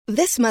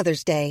This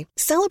Mother's Day,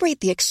 celebrate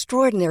the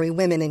extraordinary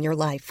women in your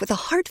life with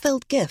a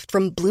heartfelt gift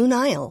from Blue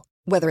Nile.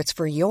 Whether it's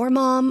for your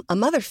mom, a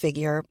mother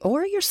figure,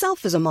 or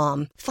yourself as a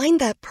mom, find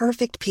that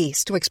perfect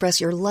piece to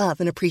express your love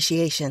and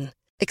appreciation.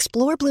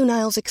 Explore Blue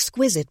Nile's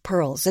exquisite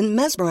pearls and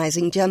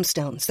mesmerizing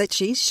gemstones that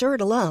she's sure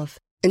to love.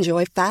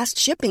 Enjoy fast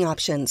shipping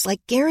options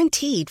like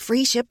guaranteed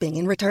free shipping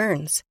and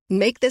returns.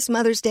 Make this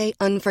Mother's Day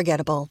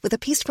unforgettable with a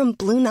piece from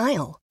Blue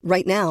Nile.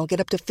 Right now, get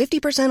up to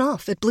 50%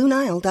 off at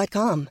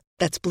BlueNile.com.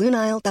 That's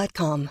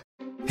BlueNile.com.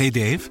 Hey,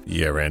 Dave.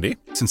 Yeah, Randy.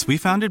 Since we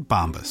founded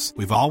Bombas,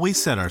 we've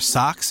always said our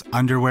socks,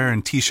 underwear,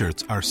 and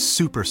T-shirts are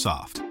super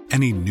soft.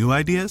 Any new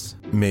ideas?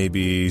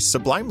 Maybe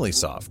sublimely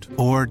soft.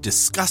 Or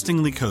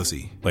disgustingly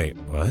cozy. Wait,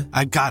 what?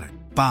 I got it.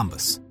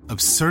 Bombas.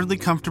 Absurdly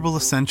comfortable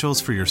essentials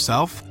for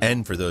yourself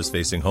and for those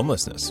facing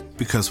homelessness.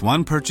 Because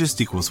one purchased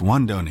equals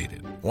one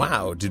donated.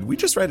 Wow, did we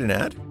just write an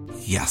ad?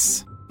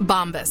 Yes.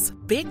 Bombas.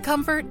 Big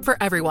comfort for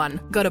everyone.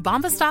 Go to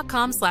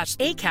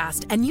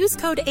bombas.com/ACAST and use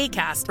code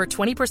ACAST for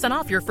 20%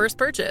 off your first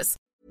purchase.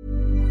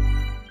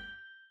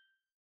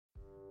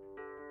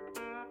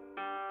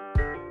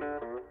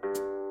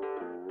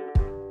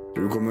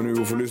 Du kommer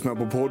nu att få lyssna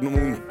på Podden om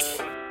ont.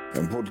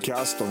 En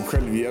podcast om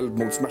självhjälp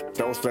mot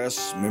smärta och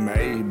stress med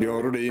mig,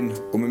 Björn Rodin,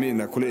 och med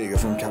mina kollegor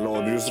från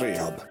Kaladius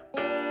Rehab.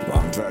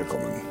 Varmt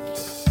välkommen.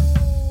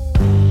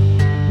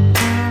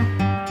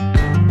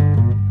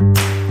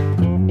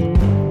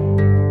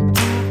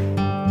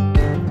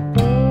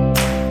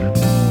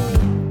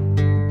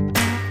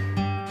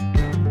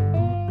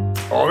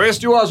 Ja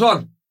visst,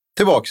 Johansson.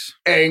 Tillbaks.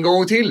 En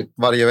gång till.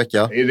 Varje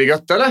vecka. Är det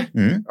gött eller?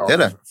 Ja, det är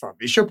det. Fan,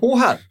 vi kör på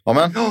här.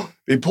 Amen.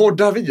 Vi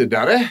poddar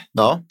vidare.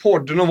 Ja.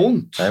 Podden om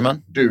ont.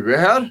 Amen. Du är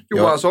här,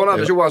 Johansson,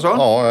 Anders Johansson.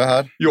 Ja, jag är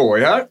här.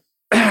 Jag är här.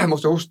 Jag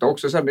måste hosta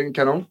också, sändningen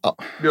kanon. Ja.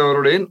 Björn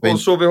Rodin. Och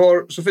så vi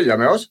har Sofia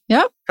med oss.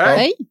 Ja.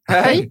 Hej.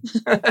 Hej.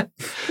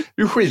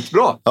 Du är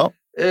skitbra. Ja.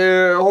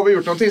 Har vi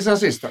gjort någonting sen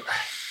sist?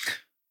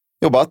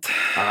 Jobbat.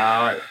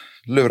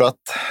 Lurat.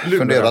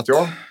 Funderat.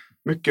 Ja.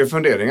 Mycket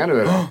funderingar nu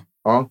är det.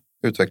 Ja.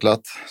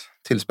 Utvecklat.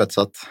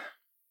 Tillspetsat.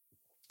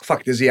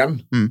 Faktiskt igen.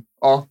 Mm.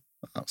 Ja.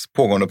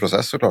 Pågående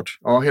process såklart.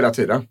 Ja, hela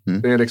tiden.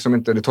 Mm. Det är liksom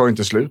inte, det tar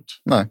inte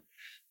slut. Nej.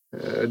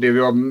 Det vi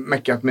har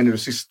meckat med nu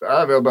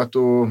sista, vi har börjat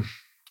att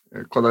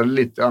kolla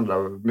lite andra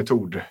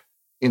metoder.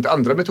 Inte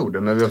andra metoder,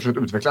 men vi har försökt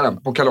utveckla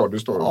den på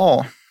Kaladius då.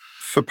 Ja,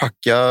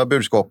 förpacka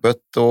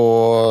budskapet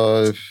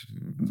och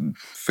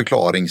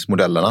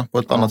förklaringsmodellerna på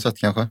ett annat sätt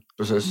kanske.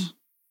 Precis.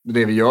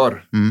 Det vi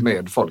gör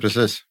med folk.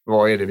 Precis.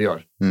 Vad är det vi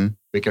gör? Mm.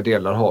 Vilka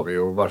delar har vi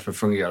och varför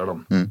fungerar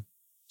de? Mm.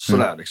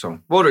 Sådär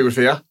liksom. Vad har du gjort,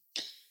 Fia?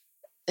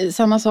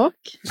 Samma sak.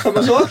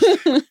 Samma sak?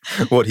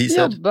 What he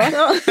said. Jobba.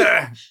 Ja.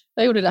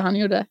 Jag gjorde det han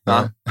gjorde.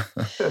 Ja.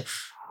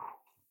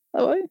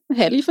 Det var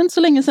helg för inte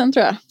så länge sedan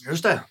tror jag.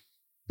 Just det.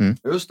 Mm.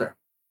 Just det.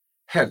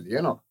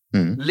 Helgen då.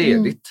 Mm.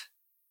 Ledigt.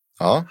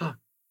 Ja.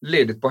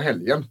 Ledigt på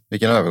helgen.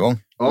 Vilken övergång.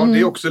 Ja, det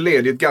är också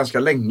ledigt ganska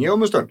länge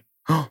om en stund.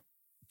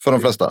 För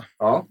de flesta.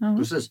 Ja,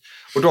 precis.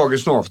 Och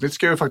dagens avsnitt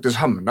ska ju faktiskt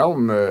hamna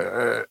om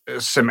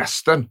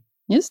semestern.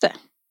 Just det.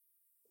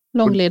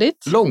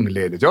 Långledigt.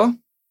 Långledigt, ja.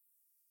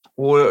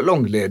 Och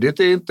långledigt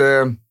är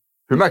inte,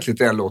 hur märkligt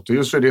det än låter,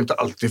 just så är det inte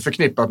alltid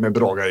förknippat med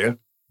bra grejer.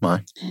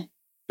 Nej.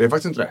 Det är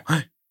faktiskt inte det.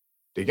 Nej.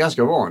 Det är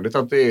ganska vanligt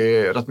att det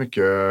är rätt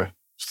mycket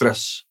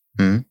stress,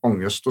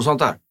 ångest och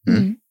sånt där.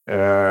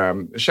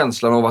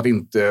 Känslan av att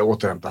inte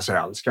återhämta sig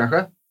alls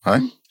kanske.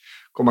 Nej.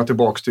 Komma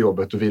tillbaka till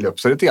jobbet och vila upp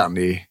sig lite grann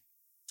i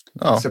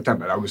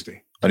september,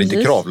 augusti. Det är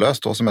inte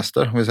kravlöst att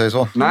semester, om vi säger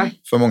så.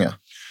 Nej. För många.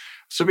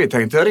 Så vi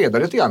tänkte reda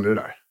lite grann i det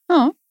där.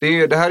 Ja.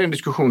 Det här är en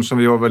diskussion som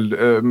vi har väl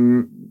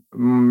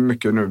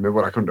mycket nu med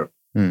våra kunder.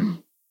 Mm.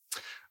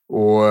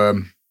 Och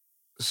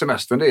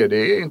semestern, det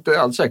är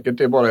inte alls säkert,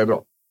 det bara är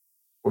bra.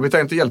 Och vi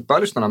tänkte hjälpa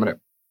lyssnarna med det.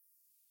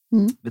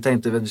 Mm. Vi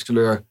tänkte att vi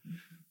skulle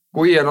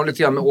gå igenom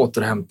lite grann med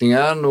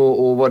återhämtningen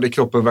och vad det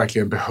kroppen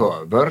verkligen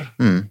behöver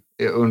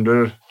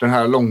under den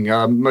här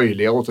långa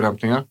möjliga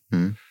återhämtningen.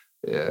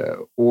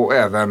 Och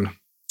även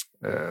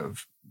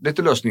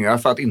lite lösningar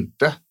för att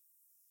inte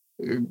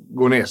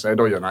gå ner sig i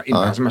dojorna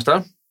innan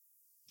semestern.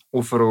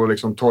 Och för att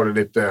liksom ta det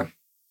lite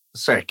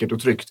säkert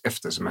och tryggt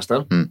efter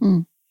semestern.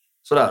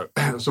 Sådär.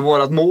 Så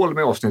vårt mål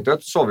med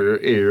avsnittet, sa vi ju,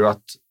 är ju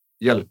att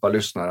hjälpa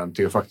lyssnaren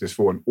till att faktiskt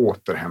få en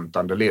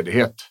återhämtande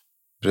ledighet.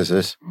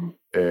 Precis.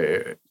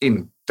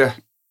 Inte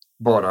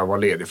bara vara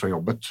ledig från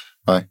jobbet.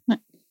 Nej.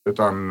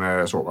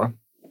 Utan sova.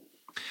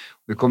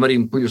 Vi kommer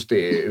in på just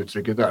det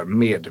uttrycket där,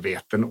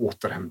 medveten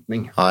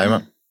återhämtning.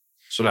 Jajamän.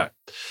 Sådär.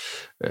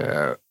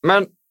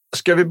 Men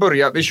ska vi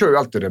börja, vi kör ju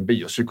alltid den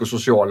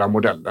biopsykosociala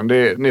modellen.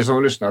 Ni som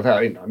har lyssnat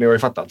här innan, ni har ju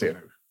fattat det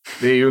nu.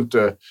 Det är ju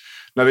inte,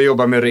 när vi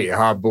jobbar med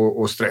rehab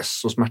och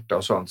stress och smärta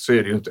och sånt, så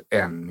är det ju inte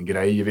en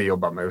grej vi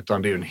jobbar med,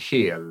 utan det är ju en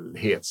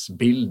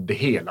helhetsbild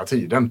hela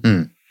tiden.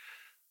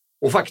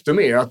 Och faktum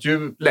är att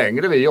ju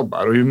längre vi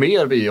jobbar och ju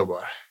mer vi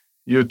jobbar,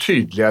 ju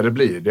tydligare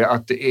blir det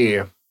att det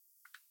är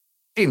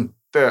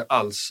inte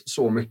alls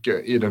så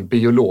mycket i den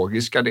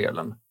biologiska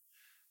delen.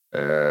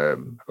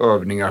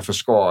 Övningar för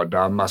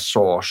skada,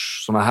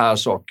 massage, såna här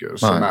saker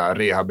som är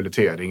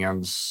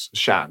rehabiliteringens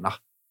kärna.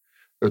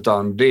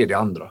 Utan det är det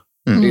andra.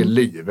 Det är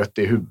livet,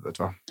 det är huvudet.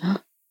 Va? Ja.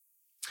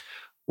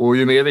 Och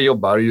ju mer vi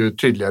jobbar, ju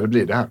tydligare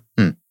blir det här.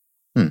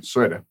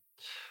 Så är det.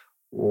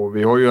 Och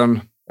vi har ju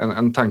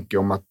en tanke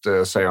om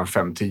att säga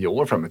 5-10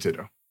 år fram i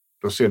tiden.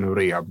 Då ser nu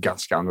rehab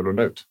ganska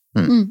annorlunda ut.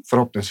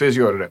 Förhoppningsvis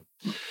gör det.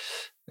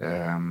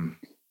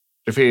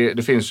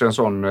 Det finns ju en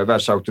sån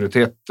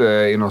världsauktoritet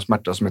inom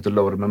smärta som heter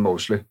Lorimer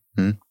Moseley.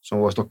 Som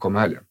var i Stockholm i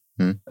helgen.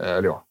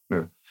 Eller ja,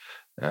 nu.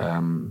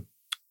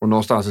 Och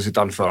någonstans i sitt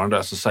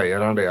anförande så säger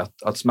han det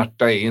att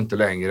smärta är inte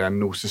längre en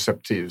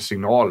nociceptiv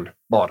signal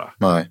bara.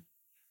 Nej.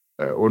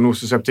 Och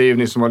nociceptiv,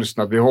 ni som har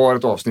lyssnat, vi har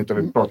ett avsnitt där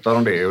vi pratar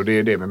om det och det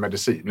är det med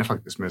mediciner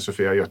faktiskt med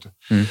Sofia Göte.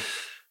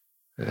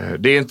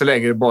 Det är inte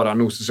längre bara en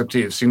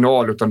nociceptiv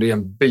signal utan det är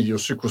en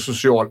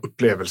biopsykosocial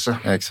upplevelse.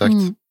 Exakt.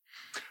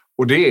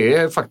 Och det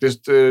är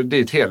faktiskt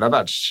dit hela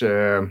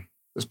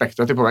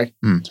världsspektrat är på väg.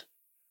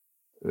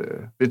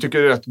 Vi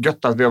tycker det är rätt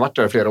gött att vi har varit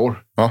där i flera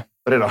år. Ja.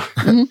 Redan.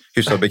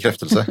 Hyfsad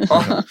bekräftelse.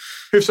 Ja,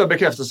 hyfsad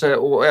bekräftelse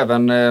och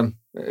även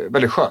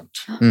väldigt skönt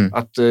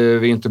att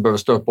vi inte behöver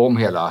stöpa om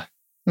hela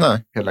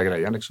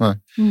grejen. Liksom.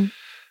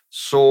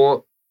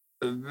 Så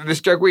vi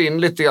ska gå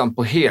in lite grann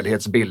på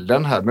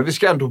helhetsbilden här, men vi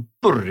ska ändå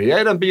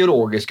börja i den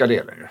biologiska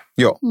delen.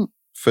 Ja,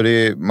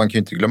 för man kan ju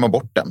inte glömma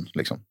bort den.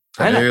 Liksom.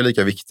 Den är ju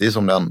lika viktig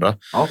som det andra.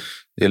 Ja.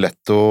 Det är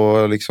lätt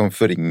att liksom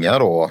förringa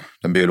då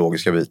den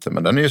biologiska biten,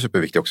 men den är ju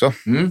superviktig också.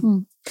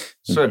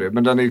 Så är det,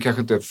 men den är ju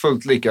kanske inte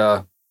fullt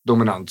lika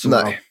dominant som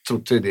man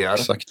trott tidigare.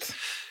 Exakt.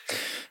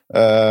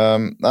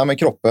 Men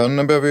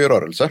kroppen behöver ju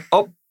rörelse.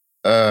 Ja.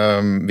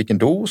 Vilken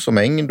dos och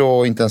mängd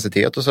och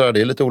intensitet och sådär,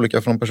 det är lite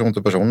olika från person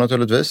till person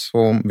naturligtvis.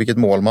 Och vilket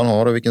mål man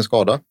har och vilken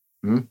skada.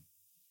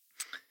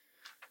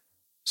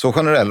 Så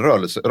generell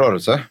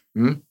rörelse.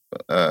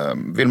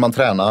 Vill man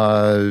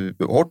träna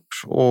hårt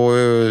och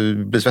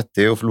bli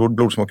svettig och förlora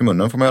blodsmak i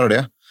munnen får man göra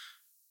det.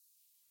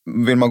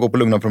 Vill man gå på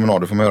lugna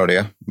promenader får man göra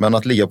det. Men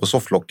att ligga på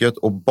sofflocket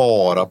och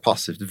bara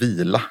passivt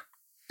vila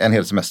en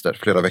hel semester,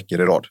 flera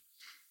veckor i rad,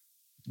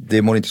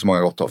 det mår inte så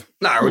många gott av.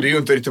 Nej, och det är ju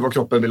inte riktigt vad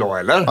kroppen vill ha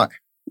heller. Nej.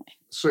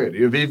 Så är det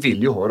ju. Vi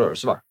vill ju ha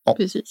rörelse, va? Ja.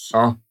 Precis.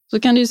 Ja. Så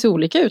kan det ju se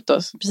olika ut då,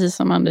 precis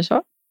som Anders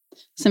sa.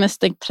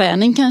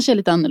 Semesterträning kanske är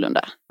lite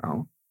annorlunda.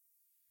 Ja.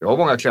 Jag har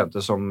många klienter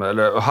som,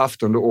 eller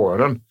haft under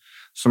åren,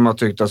 som har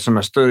tyckt att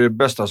semester är det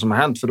bästa som har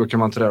hänt, för då kan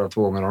man träna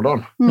 2 gånger om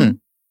dagen.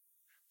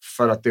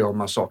 För att det har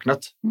man saknat.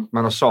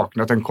 Man har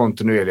saknat den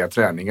kontinuerliga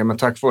träningen, men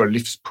tack vare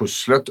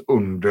livspusslet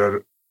under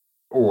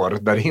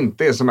året där det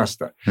inte är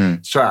semester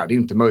så är det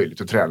inte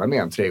möjligt att träna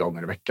mer än 3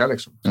 gånger i veckan.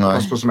 Liksom.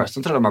 Fast på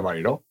semestern tränar man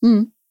varje dag.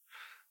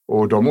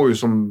 Och de är ju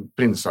som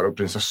prinsar och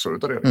prinsessor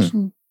utav det.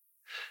 Liksom.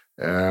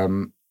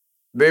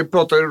 Vi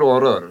pratar ju då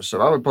om rörelse,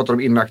 va? Vi pratar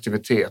om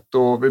inaktivitet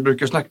och vi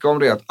brukar snacka om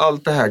det att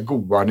allt det här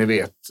goda ni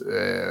vet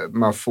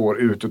man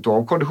får ut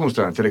av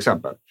konditionsträning till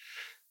exempel,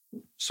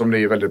 som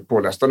ni är väldigt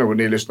pålästa nu och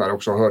ni lyssnare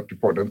också har hört i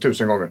podden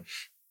 1000 gånger,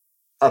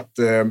 att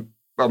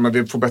men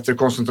vi får bättre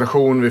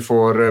koncentration, vi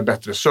får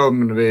bättre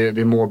sömn,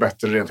 vi mår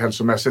bättre rent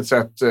hälsomässigt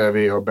sett,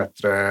 vi har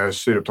bättre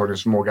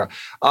syreupptagningsförmåga.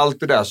 Allt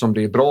det där som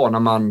blir bra när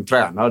man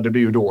tränar, det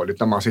blir ju dåligt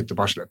när man sitter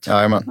på arslet.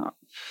 Jajamän.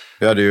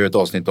 Vi hade ju ett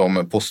avsnitt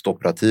om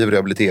postoperativ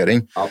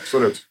rehabilitering.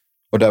 Absolut.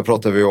 Och där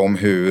pratar vi om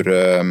hur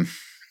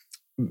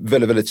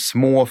väldigt, väldigt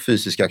små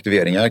fysiska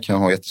aktiveringar kan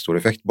ha jättestor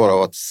effekt. Bara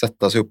av att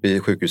sätta sig upp i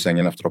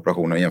sjukhussängen efter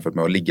operationen jämfört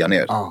med att ligga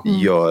ner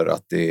gör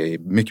att det är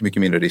mycket, mycket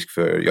mindre risk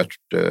för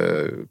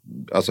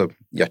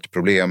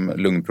hjärtproblem,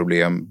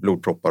 lungproblem,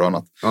 blodproppar och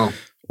annat.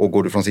 Och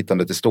går du från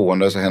sittande till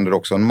stående så händer det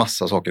också en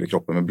massa saker i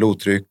kroppen med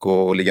blodtryck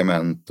och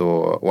ligament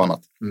och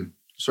annat.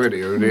 Så är det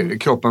ju.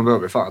 Kroppen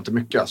behöver fan inte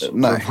mycket alltså.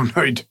 Nej.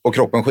 Och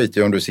kroppen skiter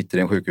ju om du sitter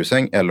i en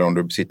sjukhussäng eller om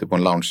du sitter på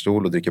en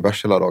loungestol och dricker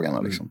bärs hela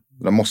dagarna. Liksom.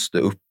 Den måste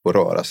upp och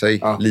röra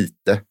sig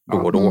lite då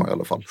och då i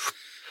alla fall.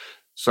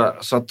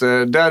 Så att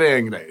där är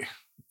en grej.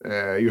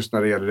 Just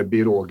när det gäller den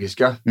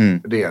biologiska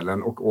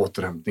delen och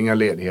återhämtningen,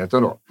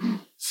 ledigheten då.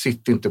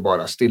 Sitt inte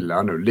bara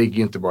stilla nu. Ligg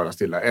inte bara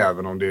stilla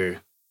även om det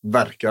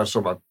verkar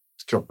som att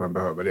kroppen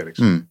behöver det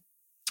liksom.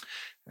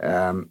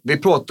 Vi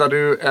pratade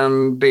ju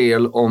en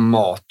del om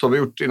mat, har vi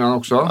gjort innan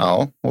också.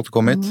 Ja,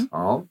 återkommit.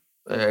 Ja.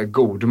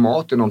 God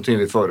mat är någonting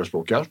vi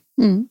förespråkar.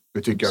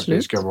 Vi tycker att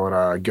det ska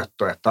vara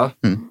gött att äta.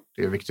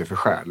 Det är viktigt för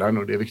själen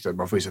och det är viktigt att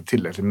man får i sig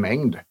tillräcklig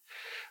mängd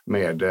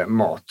med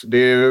mat. Det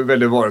är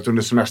väldigt vanligt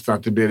under semestern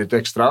att det blir lite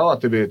extra och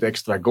att det blir lite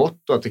extra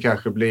gott och att det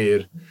kanske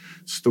blir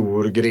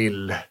stor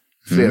grill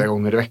flera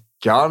gånger i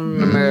veckan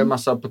med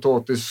massa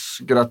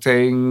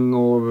potatisgratäng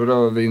och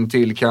rödvin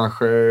till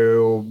kanske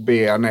och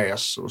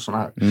bearnaise och såna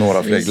här.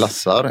 Några fler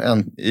glassar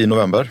än i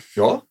november.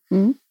 Ja,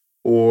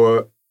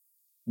 och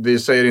vi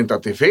säger inte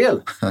att det är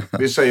fel.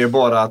 Vi säger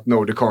bara att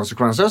know the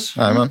consequences.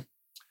 Amen.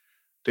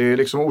 Det är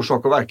liksom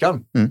orsak och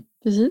verkan.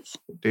 Precis.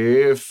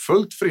 Det är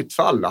fullt fritt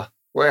för alla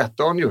att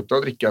äta och njuta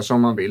och dricka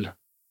som man vill.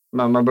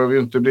 Men man behöver ju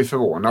inte bli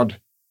förvånad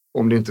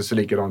om det inte ser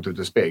likadant ut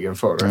i spegeln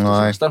före och efter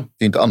semestern.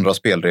 Det är inte andra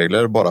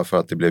spelregler bara för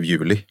att det blev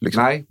juli.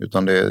 Liksom. Nej.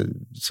 Utan det är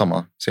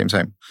samma,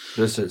 same.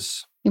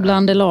 Precis.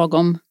 Ibland är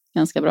lagom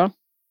ganska bra.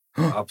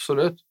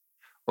 Absolut.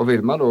 Och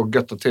vill man då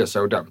götta till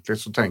sig ordentligt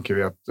så tänker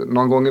vi att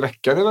någon gång i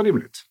veckan är det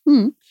rimligt.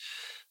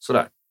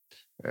 Sådär.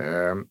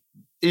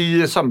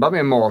 I samband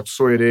med mat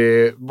så är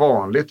det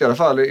vanligt, i alla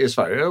fall i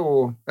Sverige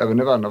och även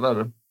i andra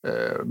världen,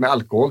 med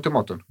alkohol till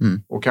maten.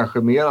 Och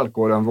kanske mer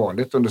alkohol än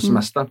vanligt under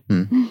semestern.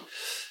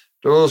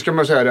 Då ska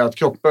man säga det att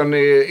kroppen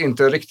är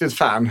inte riktigt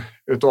fan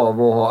utav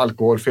att ha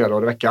alkohol flera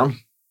dagar i veckan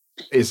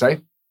i sig.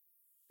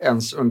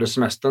 Ens under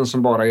semestern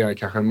som bara är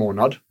kanske en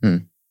månad.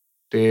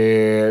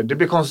 Det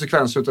blir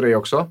konsekvenser utav det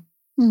också.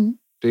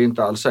 Det är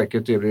inte alls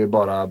säkert det blir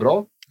bara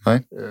bra.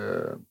 Nej.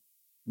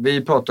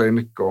 Vi pratar ju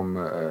mycket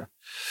om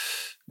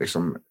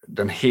liksom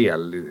den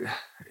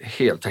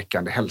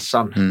heltäckande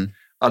hälsan.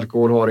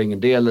 Alkohol har ingen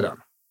del i den.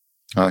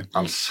 Nej.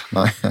 Alls.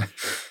 Nej.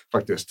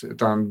 Faktiskt.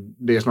 Utan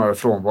det är snarare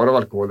frånvaro av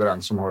alkohol i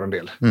den som har en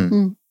del.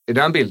 I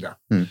den bilden.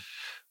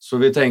 Så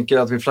vi tänker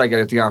att vi flaggar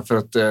lite grann för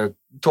att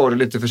ta det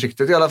lite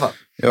försiktigt i alla fall.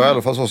 Ja, i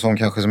alla fall så som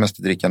kanske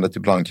semesterdrickandet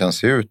ibland kan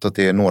se ut. Att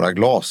det är några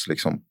glas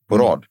liksom på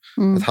rad.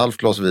 Ett halvt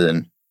glas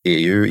vin är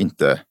ju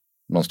inte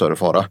någon större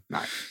fara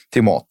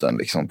till maten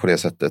liksom, på det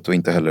sättet. Och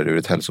inte heller ur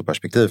ett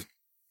hälsoperspektiv.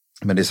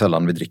 Men det är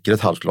sällan vi dricker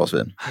ett halvt glas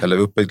vin. Eller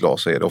upp ett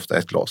glas så är det ofta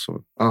ett glas.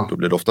 Och då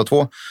blir det ofta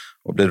 2.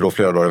 Och blir det då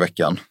flera dagar i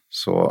veckan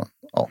så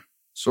ja.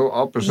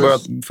 Precis.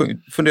 Börja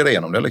fundera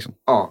igenom det liksom.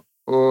 Ja,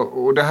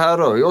 och det här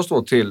rör ju oss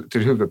då till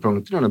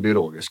huvudpunkten i den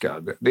biologiska.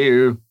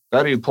 Det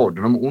här är ju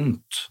podden om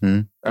ont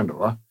ändå,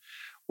 va?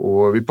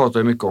 Och vi pratar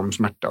ju mycket om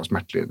smärta och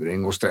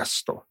smärtlindring och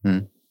stress då.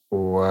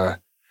 Och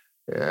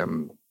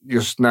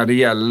just när det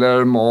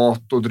gäller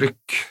mat och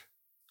dryck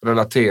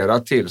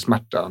relaterat till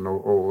smärtan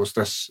och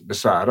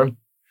stressbesvären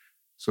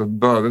så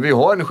behöver vi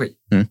ha energi.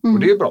 Och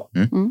det är bra.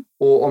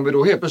 Och om vi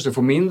då helt plötsligt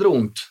får mindre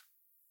ont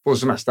på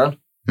semestern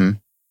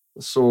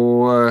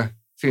så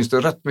finns det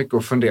rätt mycket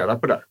att fundera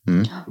på där.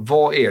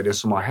 Vad är det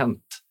som har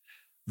hänt?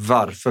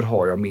 Varför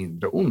har jag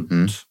mindre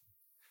ont?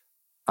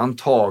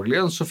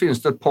 Antagligen så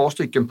finns det ett par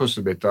stycken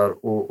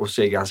pusselbitar och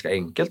se ganska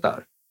enkelt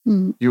där.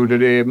 Gjorde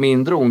det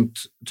mindre ont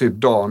typ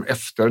dagen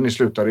efter ni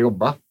slutade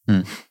jobba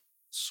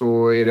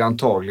så är det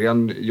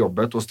antagligen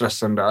jobbet och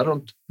stressen där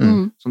runt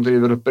som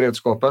driver upp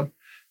beredskapen.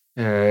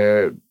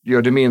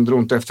 Gör det mindre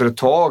ont efter ett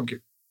tag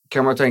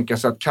kan man tänka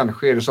sig att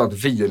kanske är det så att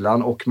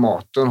vilan och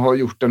maten har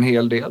gjort en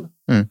hel del.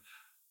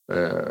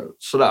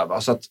 Sådär,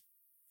 va? Så att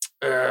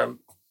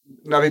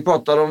när vi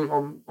pratar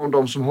om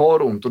de som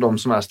har ont och de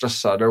som är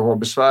stressade och har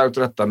besvär av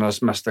detta när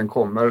semestern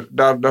kommer,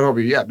 där har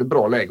vi ju jävligt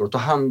bra läge att ta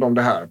hand om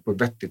det här på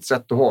ett vettigt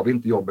sätt. Då har vi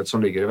inte jobbet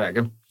som ligger i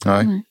vägen.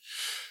 Nej.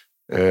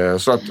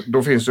 Så att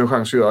då finns det en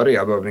chans att göra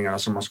rehabövningarna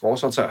som man ska,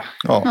 så att säga.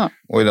 Ja,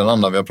 och i den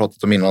andra vi har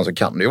pratat om innan så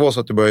kan det ju vara så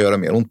att det börjar göra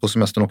mer ont på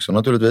semestern också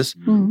naturligtvis.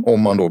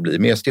 Om man då blir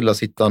mer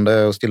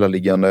stillasittande och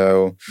stillaliggande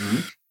och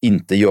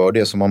inte gör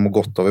det som man mår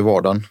gott av i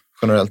vardagen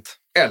generellt.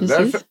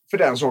 Eller för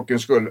den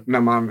sakens skull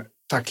när man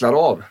tacklar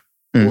av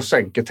och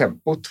sänker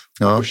tempot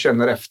och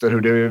känner efter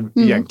hur det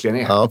egentligen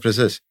är. Ja,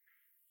 precis.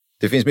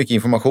 Det finns mycket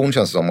information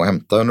känns det som att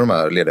hämta under de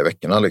här lediga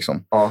veckorna.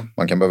 Liksom.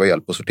 Man kan behöva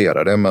hjälp att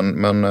sortera det,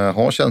 men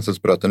ha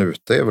känselspröten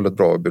ute är väl ett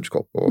bra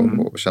budskap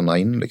och känna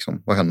in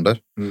liksom, vad händer.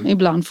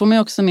 Ibland får man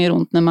också mer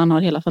ont när man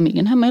har hela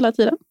familjen hemma hela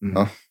tiden.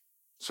 Ja,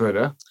 så är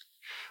det.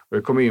 Och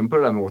vi kommer in på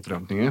det där med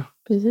återhämtningen.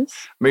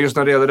 Precis. Men just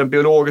när det gäller den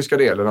biologiska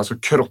delen, alltså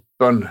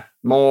kroppen,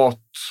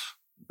 mat,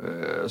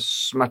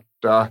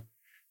 smärta,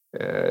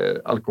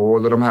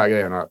 alkohol och de här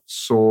grejerna,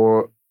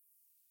 så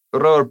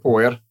rör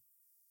på er.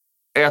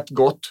 Ät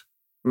gott,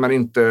 men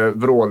inte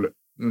vrål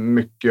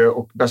mycket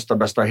och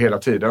bästa hela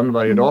tiden,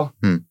 varje dag.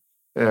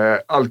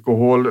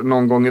 Alkohol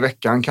någon gång i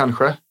veckan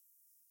kanske.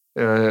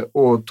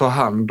 Och ta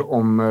hand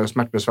om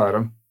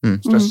smärtbesvären,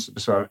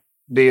 stressbesvär.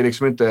 Det är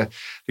liksom inte,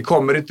 det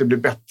kommer inte bli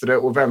bättre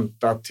att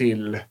vänta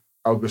till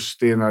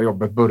augusti när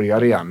jobbet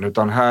börjar igen,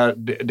 utan här,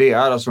 det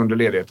är alltså under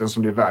ledigheten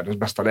som det är världens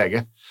bästa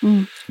läge.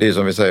 Det är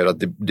som vi säger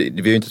att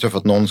vi har inte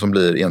träffat någon som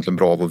blir egentligen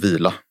bra av att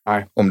vila.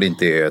 Nej. Om det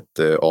inte är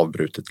ett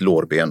avbrutet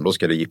lårben, då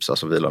ska det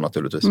gipsas och vila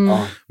naturligtvis.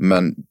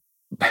 Men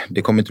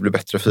det kommer inte bli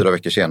bättre 4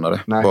 veckor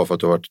senare. Bara för att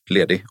du har varit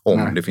ledig,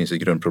 om det finns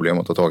ett grundproblem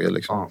att ta tag i.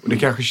 Liksom. Ja, och det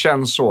kanske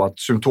känns så att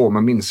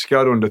symptomen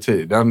minskar under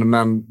tiden,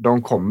 men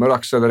de kommer att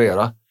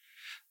accelerera.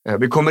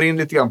 Vi kommer in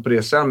lite grann på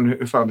det sen,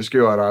 hur fan vi ska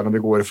göra när vi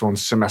går ifrån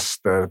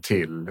semester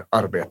till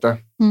arbete.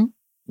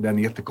 Den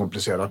är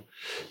jättekomplicerad.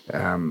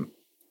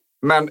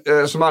 Men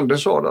som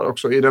Anders sa där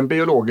också, i den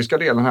biologiska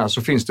delen här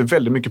så finns det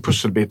väldigt mycket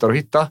pusselbitar att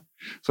hitta.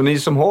 Så ni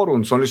som har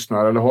ont som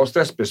lyssnar eller har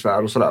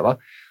stressbesvär och sådär, va?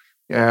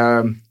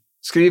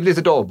 Skriv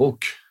lite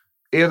dagbok.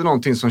 Är det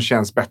någonting som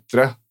känns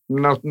bättre?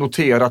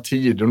 Notera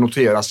tid och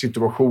notera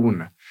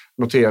situation.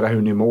 Notera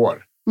hur ni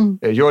mår.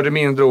 Gör det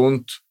mindre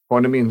ont?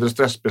 Har ni mindre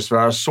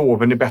stressbesvär?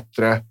 Sover ni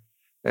bättre?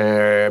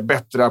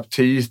 Bättre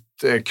aptit?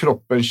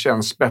 Kroppen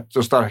känns bättre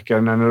och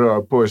starkare när ni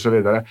rör på och så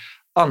vidare.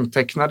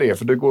 Anteckna det,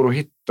 för det går att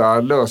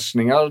hitta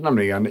lösningar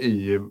nämligen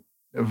i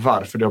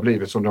varför det har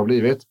blivit som det har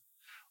blivit.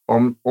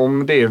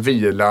 Om det är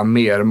vila,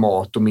 mer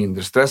mat och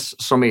mindre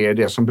stress som är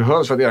det som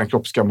behövs för att er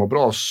kropp ska må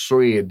bra,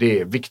 så är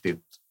det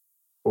viktigt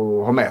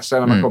att ha med sig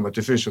när man kommer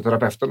till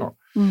fysioterapeuten.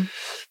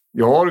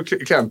 Jag har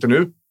klienter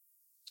nu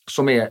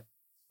som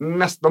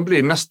de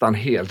blir nästan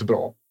helt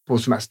bra på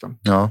semestern.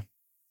 Ja.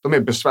 De är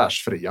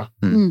besvärsfria.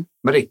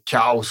 Men det är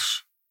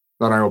kaos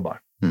när han jobbar.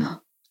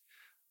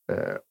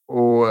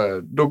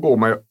 Och då går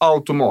man ju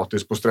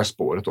automatiskt på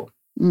stressspåret då.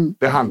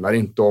 Det handlar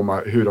inte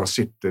om hur de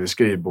sitter vid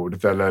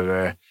skrivbordet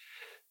eller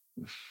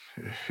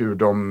hur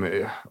de,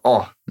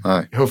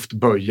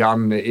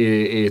 höftböjan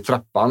i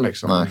trappan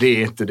liksom. Nej. Det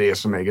är inte det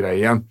som är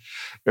grejen.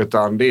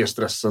 Utan det är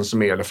stressen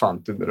som är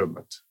elefanten i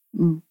rummet.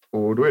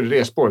 Och då är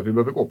det spåret vi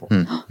behöver gå på.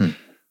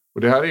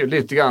 Och det här är ju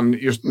lite grann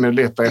just med att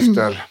leta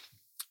efter,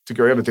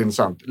 tycker jag är väldigt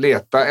intressant,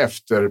 leta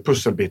efter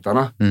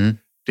pusselbitarna.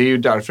 Det är ju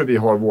därför vi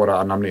har våra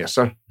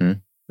anamneser.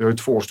 Vi har ju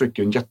 2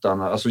 stycken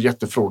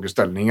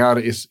jättefrågeställningar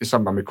i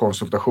samband med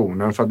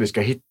konsultationen för att vi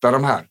ska hitta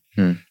de här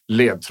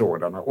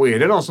ledtrådarna. Och är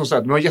det någon som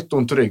säger att man har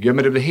jätteont i ryggen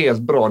men det blir helt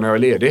bra när jag är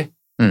ledig.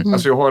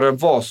 Alltså jag har en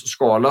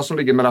VAS-skala som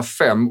ligger mellan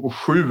 5 och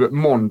 7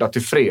 måndag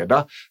till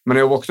fredag. Men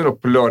när jag vaknar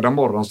upp på lördag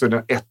morgon så är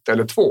den 1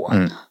 eller 2.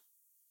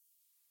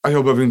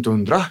 Jag behöver inte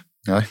undra.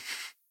 Nej.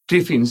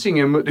 Det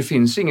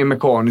finns ingen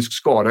mekanisk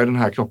skada i den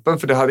här kroppen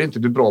för det hade inte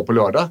blivit bra på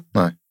lördag.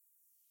 Nej.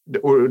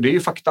 Och det är ju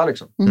fakta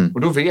liksom.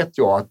 Och då vet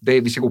jag att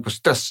vi ska gå på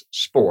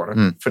stressspåret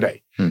för dig.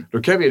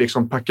 Då kan vi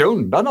liksom packa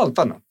undan allt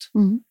annat.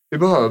 Vi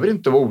behöver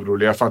inte vara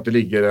oroliga för att det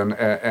ligger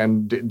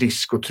en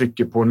disk och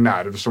trycker på en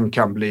nerv som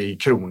kan bli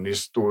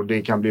kroniskt och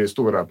det kan bli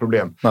stora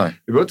problem.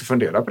 Nej. Vi behöver inte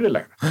fundera på det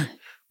längre.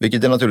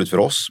 Vilket är naturligt för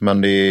oss,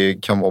 men det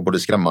kan vara både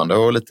skrämmande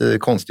och lite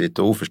konstigt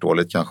och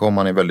oförståeligt kanske om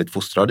man är väldigt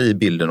fostrad i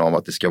bilden av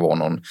att det ska vara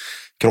någon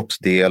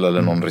kroppsdel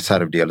eller någon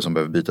reservdel som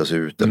behöver bytas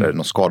ut eller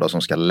någon skada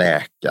som ska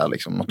läka,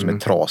 liksom, något som är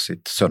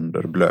trasigt,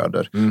 sönder,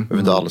 blöder. Det behöver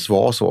inte alls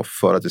vara så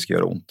för att det ska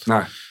göra ont.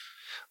 Nej,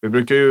 vi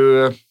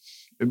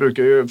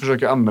brukar ju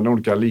försöka använda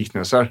olika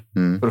liknelser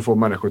för att få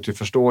människor till att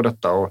förstå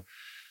detta. Och,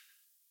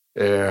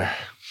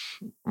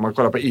 om man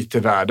kollar på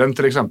IT-världen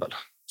till exempel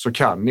så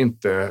kan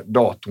inte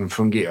datorn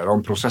fungera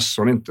om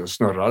processorn inte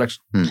snurrar.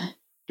 Liksom.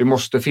 Det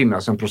måste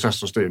finnas en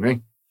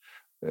processorstyrning.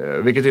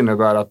 Vilket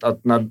innebär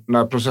att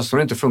när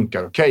processorn inte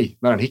funkar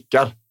när den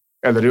hickar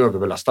eller är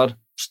överbelastad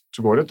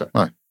så går det inte.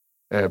 Nej.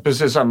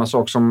 Precis samma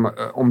sak som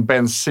om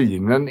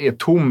bensinen är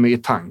tom i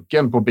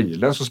tanken på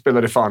bilen så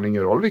spelar det fan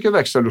ingen roll vilken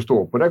växel du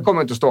står på. Den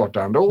kommer inte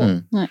starta ändå.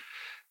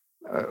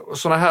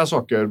 Sådana här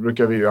saker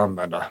brukar vi ju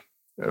använda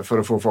för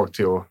att få folk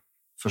till att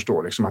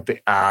förstå liksom, att det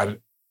är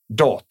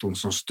datorn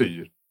som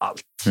styr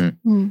allt.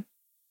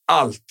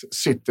 Allt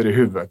sitter i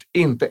huvudet.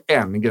 Inte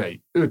en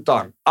grej,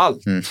 utan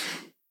allt.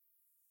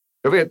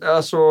 Jag vet,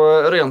 alltså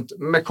rent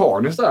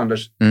mekaniskt,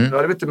 Anders, jag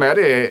hade inte med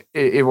det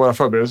i våra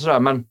förberedelser,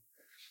 men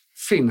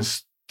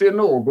finns det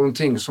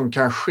någonting som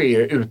kan ske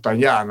utan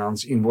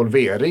hjärnans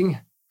involvering?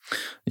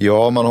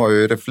 Ja, man har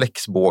ju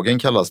reflexbågen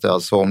kallas det,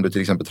 alltså om du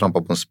till exempel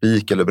trampar på en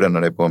spik eller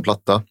bränner dig på en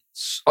platta.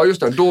 Ja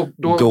just det,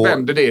 då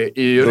vänder det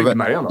i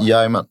ryggmärgen va?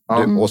 Jajamän,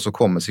 och så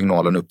kommer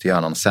signalen upp till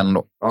hjärnan sen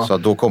då. Så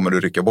att då kommer du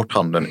rycka bort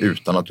handen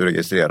utan att du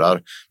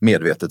registrerar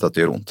medvetet att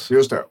det gör ont.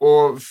 Just det,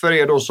 och för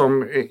er då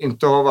som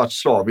inte har varit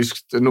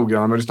slaviskt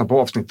noggranna med att lyssna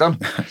på avsnitten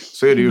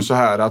så är det ju så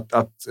här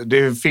att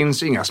det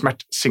finns inga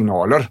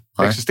smärtsignaler.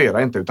 Det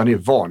existerar inte utan det är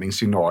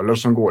varningssignaler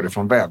som går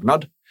ifrån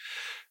vävnad.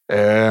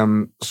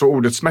 Så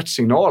ordet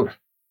smärtsignal,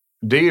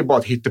 det är bara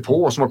ett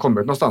hittepå som har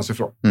kommit någonstans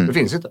ifrån. Det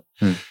finns inte.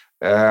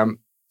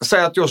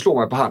 Säg att jag slår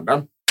mig på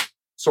handen.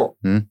 Så,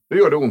 då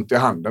gör det ont i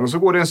handen. Och så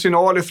går det en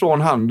signal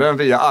ifrån handen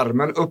via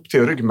armen upp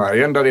till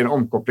ryggmärgen där det är en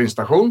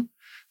omkopplingsstation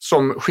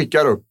som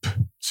skickar upp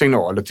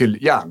signaler till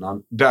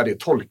hjärnan där det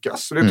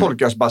tolkas. Så det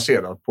tolkas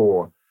baserat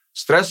på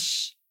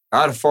stress,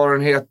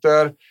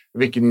 erfarenheter,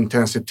 vilken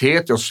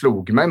intensitet jag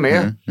slog mig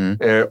med,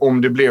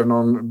 om det blev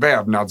någon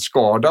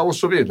vävnadsskada och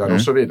så vidare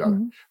och så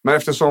vidare. Men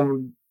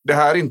eftersom det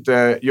här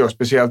inte gör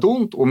speciellt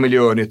ont och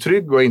miljön är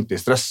trygg och inte är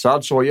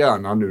stressad så har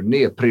hjärnan nu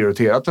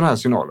nedprioriterat den här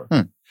signalen.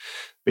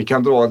 Vi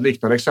kan dra ett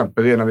liknande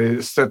exempel, det är när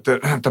vi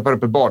tappar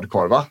upp ett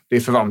badkar, va? Det är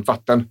för varmt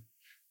vatten.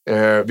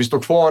 Vi står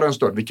kvar en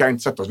stund, vi kan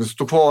inte sätta oss, vi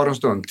står kvar en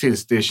stund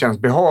tills det känns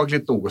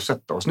behagligt nog att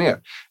sätta oss ner.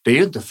 Det är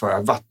ju inte för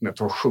att vattnet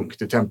har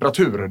sjunkit i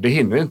temperatur, det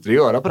hinner inte det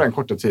göra på den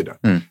korta tiden.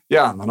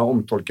 Hjärnan har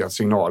omtolkat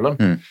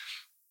signalen.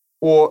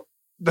 Och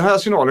den här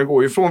signalen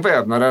går ju från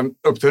vävnaden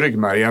upp till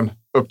ryggmärgen,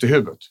 upp till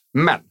huvudet.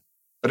 Men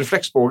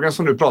reflexbågen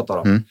som du pratar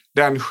om,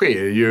 den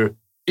sker ju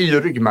i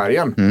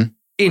ryggmärgen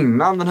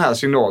innan den här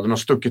signalen har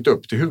stuckit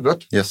upp till huvudet.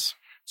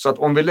 Så att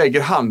om vi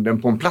lägger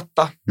handen på en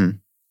platta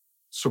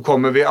så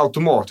kommer vi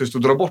automatiskt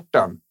att dra bort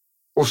den.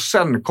 Och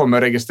sen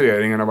kommer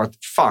registreringen av att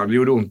fan, det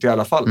gjorde ont i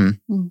alla fall.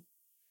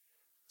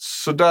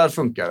 Så där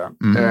funkar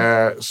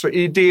den. Så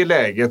i det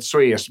läget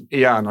så är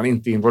hjärnan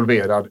inte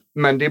involverad.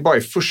 Men det är bara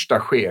i första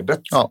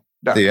skedet. Ja,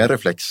 det är en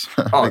reflex.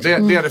 Ja, det är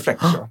en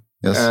reflex. Ja.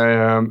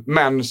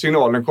 Men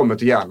signalen kommer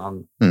till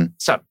hjärnan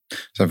sen.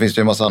 Sen finns det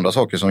ju en massa andra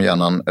saker som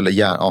hjärnan,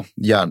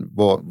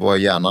 eller vad är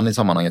hjärnan i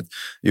sammanhanget?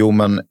 Jo,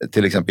 men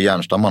till exempel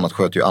hjärnstammarna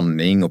sköter ju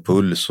andning och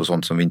puls och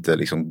sånt som vi inte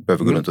liksom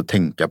behöver gå runt och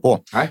tänka på.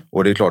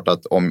 Och det är klart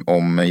att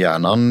om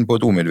hjärnan på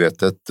ett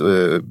omedvetet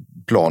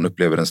plan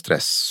upplever en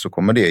stress så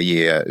kommer det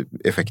ge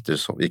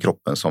effekter i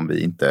kroppen som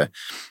vi inte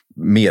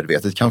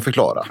medvetet kan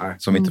förklara.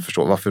 Som vi inte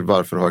förstår.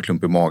 Varför har jag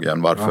klump i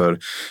magen? Varför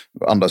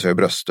andas jag i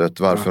bröstet?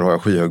 Varför har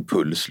jag skyhög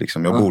puls?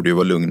 Liksom, jag borde ju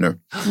vara lugn nu.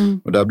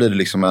 Och där blir det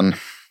liksom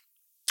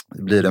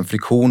det blir en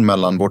friktion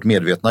mellan vårt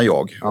medvetna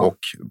jag och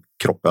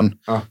kroppen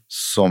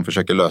som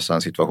försöker lösa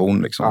en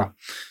situation. Liksom. Ja.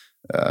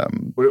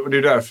 Och det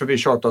är därför vi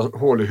tjatar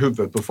hål i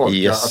huvudet på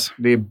folk. Att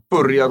det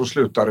börjar och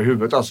slutar i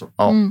huvudet alltså.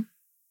 Ja.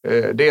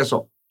 Det är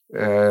så.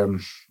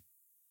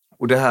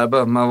 Och det här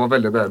bör man vara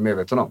väldigt väl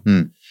medveten om.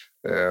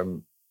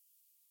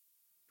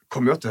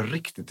 Kommer jag inte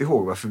riktigt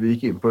ihåg varför vi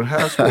gick in på det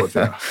här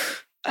spåret.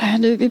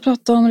 Vi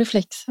pratade om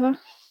reflexer, va?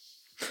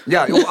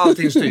 Ja,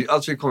 allting styr.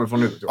 Alltså vi kommer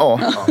från huvudet.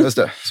 Ja, just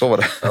det. Så var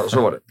det. Ja,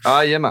 så var det.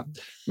 Jajamän.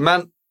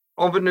 Men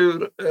om vi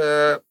nu...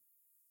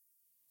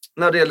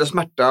 när det gäller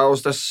smärta och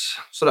stress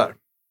sådär.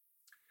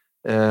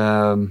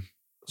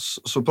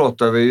 Så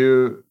pratar vi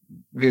ju...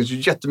 Det finns ju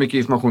jättemycket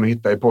information att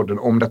hitta i podden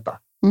om detta.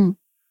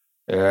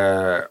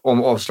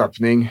 Om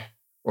avslappning,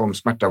 om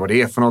smärta, vad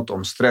det är för något,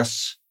 om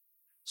stress.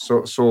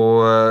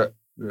 Så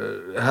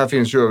här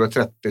finns ju över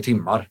 30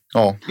 timmar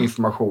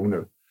information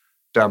nu.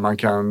 Där man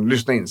kan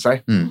lyssna in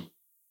sig.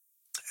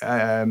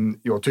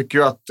 Jag tycker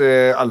ju att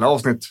alla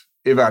avsnitt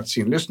är värt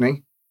sin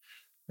lyssning.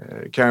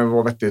 Kan ju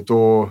vara vettigt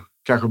att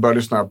kanske börja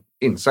lyssna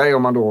in sig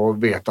om man då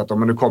vet att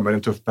om det kommer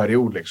en tuff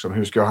period. Liksom.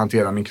 Hur ska jag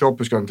hantera min kropp?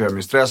 Hur ska jag hantera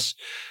min stress?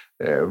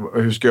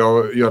 Hur ska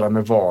jag göra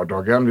med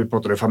vardagen? Vi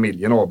pratade i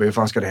familjen. Hur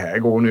fan ska det här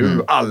gå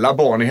nu? Alla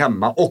barn är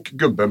hemma och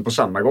gubben på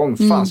samma gång.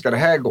 Hur fan ska det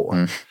här gå?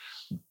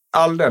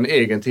 All den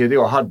egentid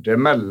jag hade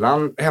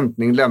mellan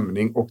hämtning,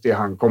 lämning och det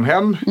han kom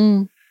hem.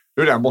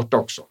 Nu är den borta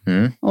också.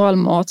 Och all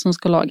mat som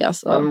ska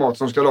lagas. All mat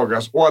som ska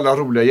lagas och alla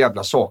roliga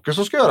jävla saker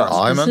som ska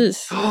göras.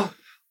 Precis.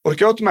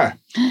 Orkar jag inte med?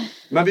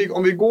 Men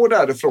om vi går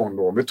därifrån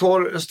då. Vi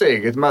tar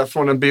steget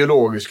från den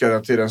biologiska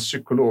till den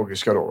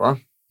psykologiska då, va?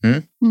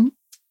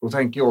 Då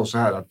tänker jag så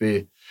här att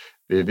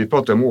vi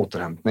pratar om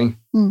återhämtning.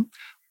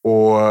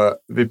 Och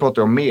vi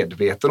pratar om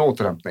medveten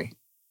återhämtning.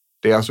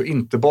 Det är alltså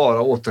inte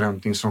bara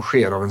återhämtning som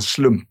sker av en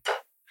slump.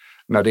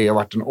 När det har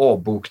varit en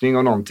avbokning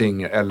av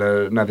någonting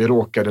eller när vi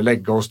råkade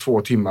lägga oss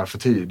 2 timmar för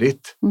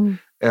tidigt.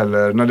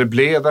 Eller när det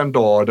blev en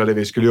dag där det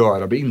vi skulle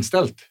göra blev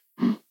inställt.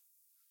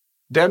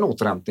 Den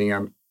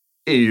återhämtningen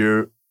är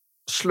ju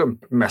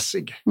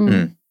slumpmässig.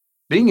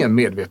 Det är ingen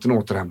medveten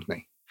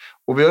återhämtning.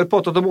 Och vi har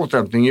pratat om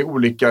återhämtning i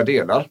olika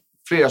delar.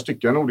 Flera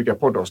stycken olika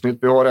poddavsnitt.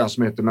 Vi har en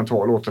som heter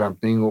mental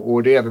återhämtning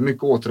och det är även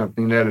mycket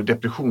återhämtning när det gäller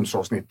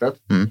depressionsavsnittet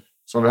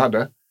som vi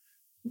hade.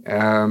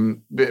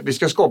 Vi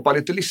ska skapa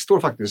lite listor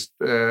faktiskt,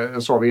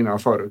 sa vi innan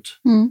förut.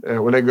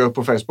 Och lägga upp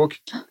på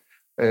Facebook.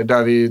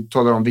 Där vi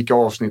talar om vilka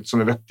avsnitt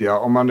som är vettiga.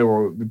 Om man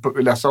då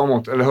läser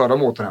om eller hör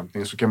om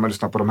återhämtning så kan man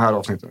lyssna på de här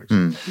avsnitten.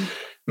 Liksom.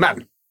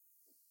 Men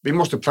vi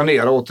måste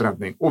planera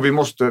återhämtning. Och vi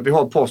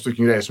har ett par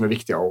stycken grejer som är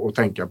viktiga att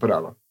tänka på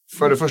där. Va?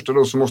 För det första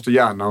då så måste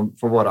hjärnan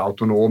få vara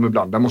autonom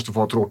ibland. Den måste få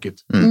ha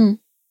tråkigt.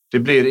 Det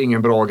blir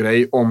ingen bra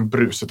grej om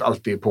bruset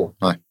alltid är på.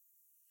 Nej.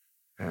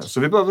 Så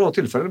vi behöver ha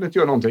tillfällen att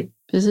göra någonting.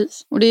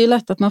 Precis. Och det är ju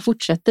lätt att man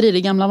fortsätter i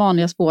det gamla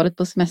vanliga spåret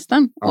på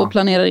semestern. Och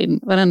planerar in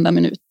varenda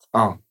minut.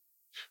 Ja.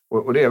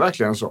 Och det är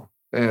verkligen så.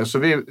 Så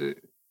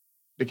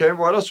det kan ju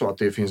vara så att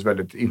det finns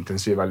väldigt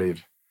intensiva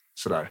liv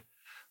sådär,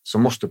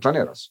 som måste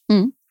planeras.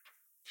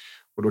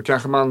 Och då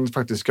kanske man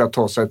faktiskt ska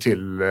ta sig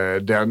till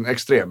den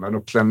extremen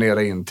och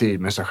planera in tid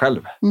med sig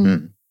själv.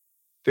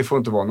 Det får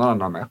inte vara någon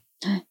annan med.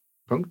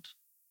 Punkt.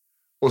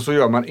 Och så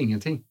gör man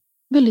ingenting.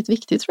 Väldigt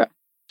viktigt tror jag.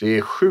 Det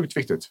är sjukt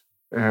viktigt.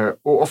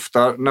 Och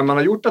ofta när man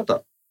har gjort detta.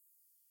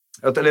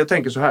 Eller jag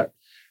tänker så här.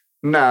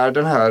 När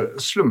den här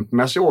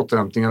slumpmässiga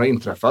återhämtningen har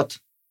inträffat.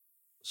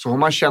 Så har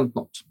man känt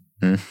något.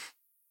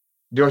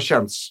 Det har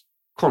känts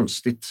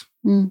konstigt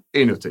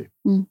inuti.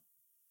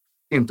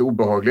 Inte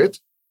obehagligt.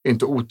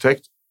 Inte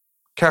otäckt.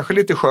 Kanske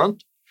lite skönt.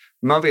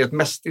 Man vet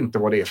mest inte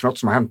vad det är för något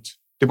som har hänt.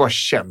 Det bara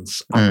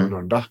känns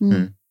annorlunda.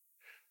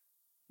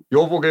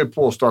 Jag vågar ju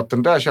påstå att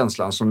den där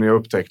känslan som ni har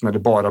upptäckt när det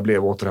bara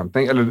blev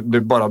återhämtning. Eller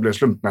det bara blev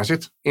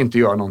slumpmässigt. Inte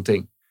gör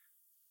någonting.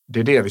 Det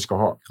är det vi ska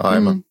ha.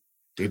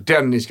 Det är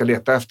den ni ska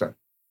leta efter.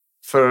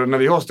 För när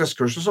vi har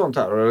stresskurser och sånt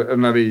här. Och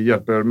när vi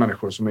hjälper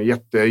människor som är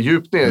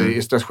jättedjupt ner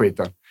i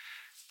stressskiten.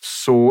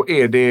 Så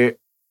är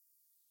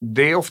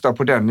det är ofta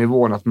på den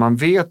nivån att man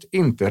vet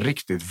inte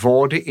riktigt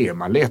vad det är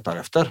man letar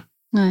efter.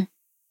 Nej.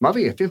 Man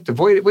vet inte.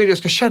 Vad är det jag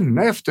ska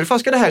känna efter? Hur fan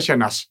ska det här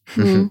kännas?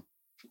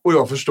 Och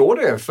jag förstår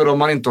det. För om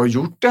man inte har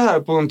gjort det här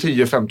på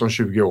 10, 15,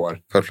 20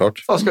 år.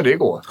 Självklart. Vad ska det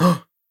gå?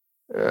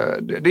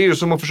 Det är ju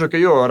som att försöka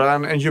göra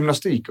en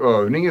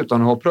gymnastikövning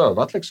utan att ha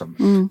prövat liksom.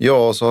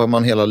 Ja, så har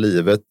man hela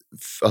livet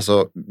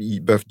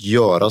behövt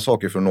göra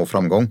saker för att nå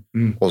framgång.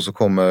 Och så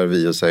kommer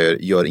vi och säger,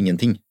 gör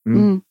ingenting.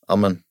 Ja,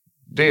 men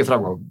det är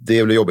framgång.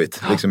 Det blir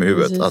jobbigt liksom i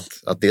huvudet.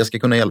 Att det ska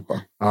kunna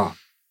hjälpa. Ja.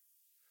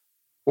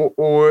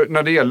 Och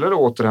när det gäller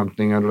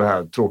återhämtningen och de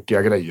här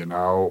tråkiga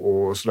grejerna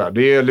och sådär.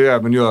 Det gäller ju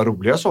även att göra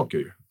roliga saker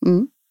ju.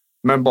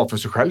 Men bara för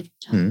sig själv.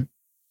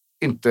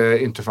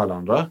 Inte för alla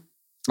andra.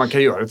 Man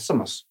kan göra det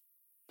tillsammans.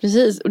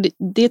 Precis, och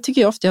det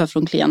tycker jag ofta jag hör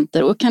från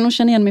klienter. Och kan nog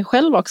känna igen mig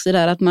själv också i det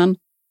här att man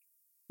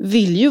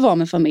vill ju vara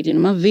med familjen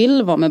och man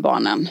vill vara med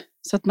barnen.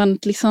 Så att man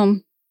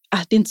liksom,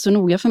 det är inte så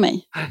noga för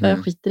mig.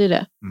 Jag skiter i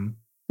det.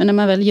 Men när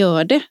man väl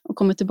gör det och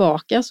kommer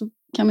tillbaka så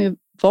kan man ju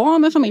vara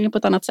med familjen på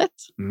ett annat sätt.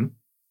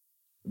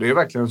 Det är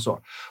verkligen så.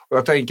 Och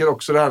jag tänker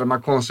också det här när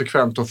man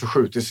konsekvent har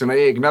förskjutit sina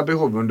egna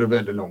behov under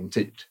väldigt lång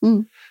tid.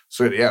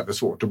 Så är det jävligt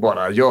svårt att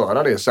bara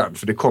göra det sen.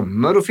 För det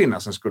kommer att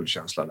finnas en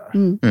skuldkänsla där.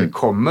 Det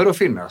kommer att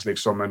finnas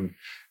liksom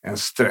en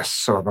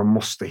stress så att man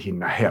måste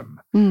hinna hem.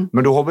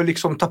 Men då har vi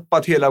liksom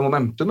tappat hela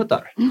momentumet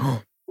där.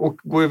 Och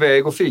gå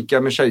iväg och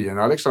fika med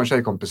tjejerna, liksom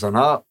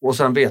tjejkompisarna. Och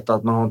sen veta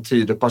att man har en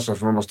tid att passa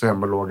för man måste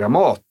hem och laga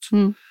mat.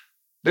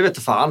 Det vet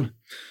inte fan.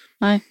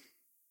 Nej.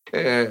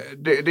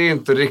 Det är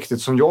inte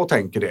riktigt som jag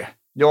tänker det.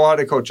 Jag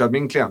hade coachat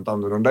min klient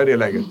annorlunda i det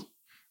läget.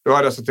 Då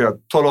hade jag sett till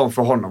att tala om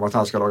för honom att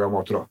han ska laga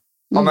mat idag.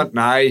 Ja, men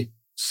nej.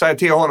 Säg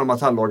till honom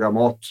att han lagar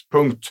mat.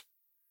 Punkt.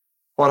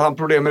 Har han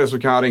problem med det så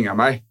kan han ringa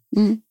mig.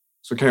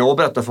 Så kan jag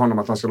berätta för honom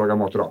att han ska laga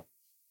mat idag.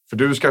 För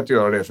du ska inte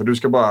göra det. För du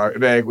ska bara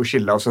iväg och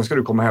chilla. Och sen ska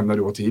du komma hem när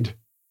du har tid.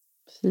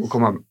 Och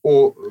komma hem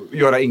och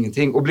göra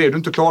ingenting. Och blir du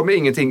inte klar med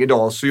ingenting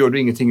idag så gör du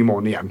ingenting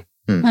imorgon igen.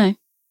 Nej.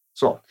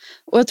 Så.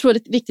 Och jag tror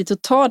det är viktigt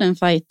att ta den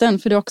fighten.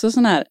 För det är också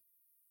sån här,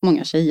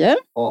 många tjejer,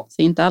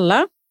 så inte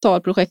alla, tar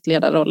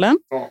projektledarrollen.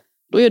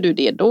 Då gör du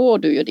det då och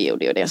du gör det och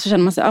det och det. Så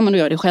känner man sig, men då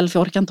gör jag det själv för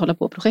jag orkar inte hålla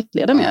på och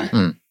projektleda mer.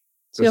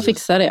 Så jag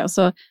fixar det.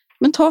 Så,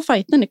 men ta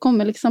fighten, det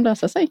kommer liksom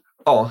lösa sig.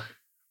 Ja,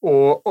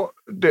 och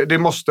det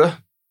måste.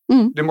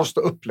 Det måste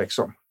upp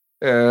liksom.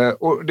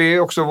 Och det är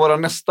också vår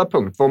nästa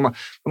punkt. Man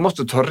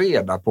måste ta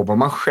reda på vad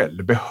man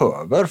själv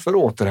behöver för att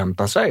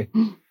återhämta sig.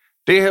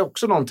 Det är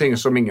också någonting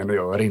som ingen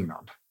gör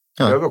innan.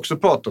 Jag har också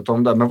pratat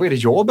om det, men vad är det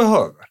jag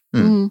behöver?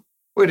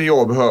 Vad är det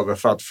jag behöver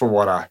för att få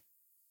vara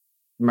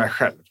mig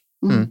själv?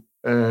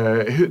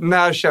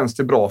 När känns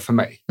det bra för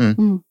mig?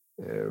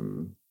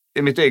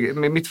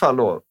 I mitt fall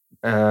då,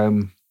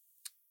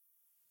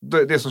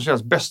 det som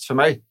känns bäst för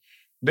mig,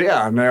 det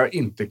är när jag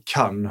inte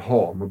kan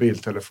ha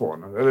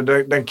mobiltelefonen.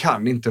 Eller den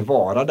kan inte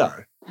vara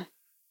där.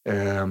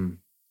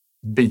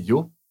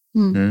 Bio.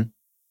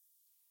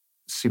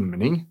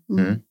 Simning.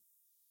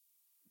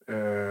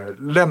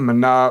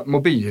 Lämna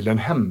mobilen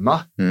hemma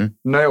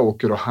när jag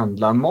åker och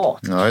handlar mat.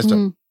 Ja, just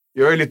det.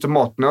 Jag är lite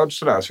matnörd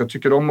sådär, så jag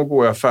tycker om att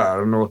gå i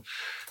affären och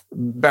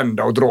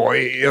bända och dra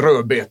i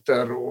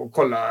rödbetor och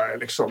kolla,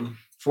 liksom,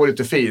 få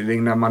lite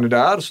feeling när man är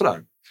där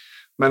sådär.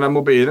 Men när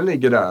mobilen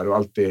ligger där och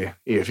alltid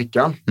är i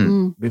fickan,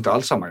 det är inte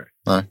alls samma grej.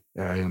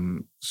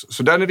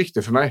 Så den är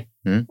viktig för mig.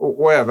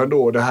 Och även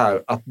då det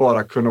här att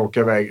bara kunna åka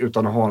iväg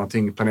utan att ha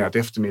någonting planerat i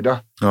eftermiddag.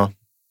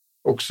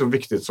 Också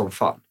viktigt som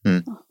fan.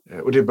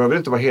 Och det behöver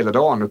inte vara hela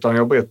dagen, utan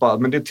jag vet bara,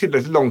 men det är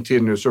tillräckligt lång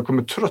tid nu så jag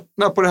kommer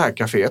tröttna på det här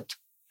kaféet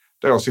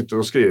där jag sitter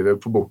och skriver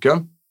på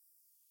boken.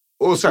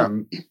 Och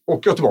sen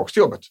åker jag tillbaka till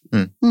jobbet.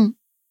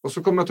 Och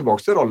så kommer jag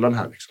tillbaka till rollen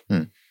här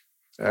liksom.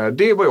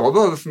 Det är vad jag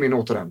behöver för min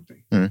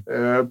återhämtning.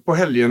 På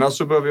helgerna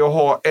så behöver jag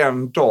ha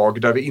en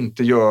dag där vi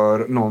inte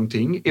gör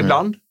någonting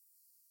ibland.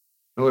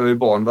 Nu har vi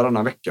barn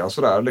varannan vecka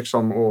sådär,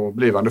 liksom, och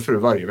blivande fru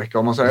varje vecka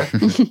om man säger.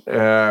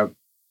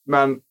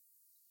 Men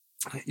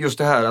just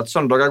det här att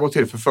söndagar går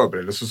till för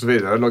förberedelse och så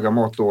vidare, laga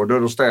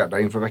matlådor och städa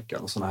inför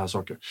veckan och sådana här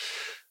saker.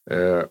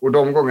 Och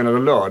de gångerna då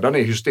lördagen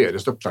är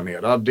hysteriskt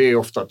uppplanerad, det är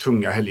ofta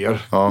tunga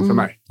helger för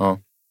mig.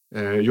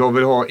 Jag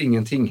vill ha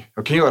ingenting.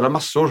 Jag kan göra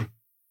massor,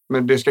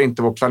 men det ska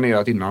inte vara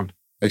planerat innan.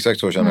 Exakt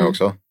så känner jag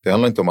också. Det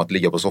handlar inte om att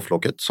ligga på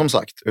sofflocket som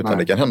sagt, utan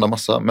det kan hända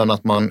massa, men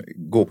att man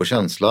går på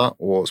känsla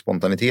och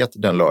spontanitet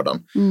den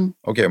lördagen.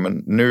 Okej,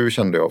 men nu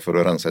kände jag för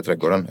att rensa i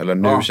trädgården, eller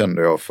nu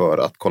kände jag för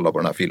att kolla på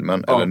den här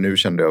filmen, eller nu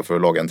kände jag för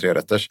att laga en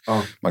 3-rätters.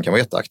 Man kan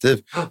vara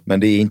jätteaktiv, men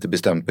det är inte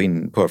bestämt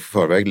på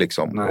förväg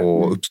liksom,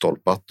 och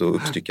uppstolpat och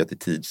uppstyckat i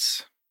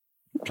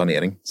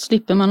tidsplanering.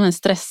 Slipper man den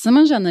stressen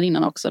man känner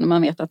innan också, när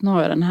man vet att nu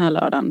har jag den här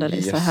lördagen där det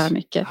är så här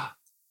mycket.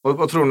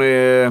 Vad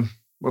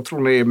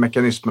tror ni är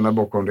mekanismerna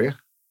bakom det?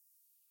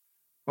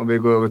 Om vi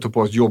går över och tar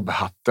på oss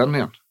jobbhatten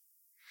igen.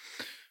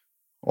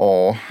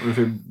 Ja.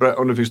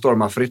 Om du fick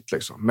storma fritt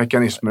liksom.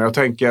 Mekanismer. Jag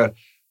tänker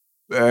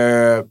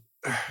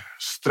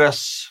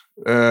stress,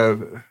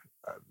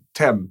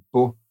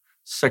 tempo,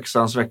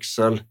 sexans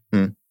växel,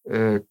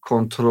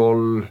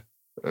 kontroll.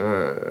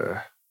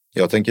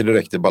 Jag tänker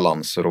direkt i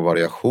balanser och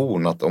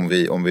variation. Att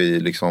om vi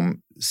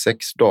liksom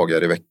 6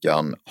 dagar i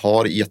veckan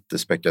har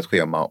jättespäckat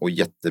schema och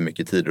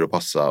jättemycket tider att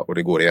passa och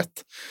det går i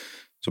ett,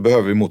 så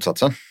behöver vi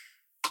motsatsen.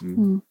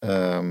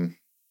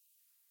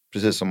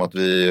 Precis som att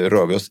vi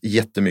rör vi oss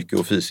jättemycket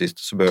och fysiskt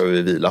så behöver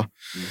vi vila.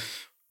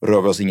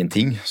 Rör vi oss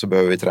ingenting så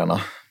behöver vi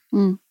träna.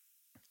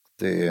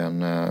 Det är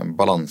en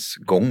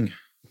balansgång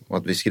och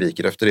att vi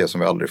skriker efter det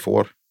som vi aldrig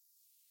får.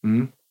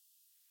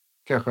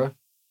 Kanske.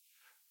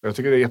 Jag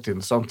tycker det är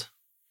jätteintressant.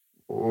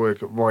 Och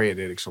vad är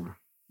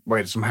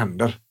det som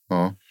händer?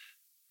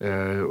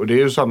 Och det är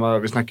ju samma,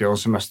 vi snackar om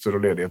semester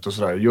och ledighet och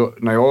sådär.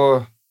 När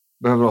jag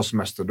behöver ha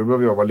semester, då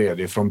behöver jag vara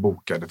ledig från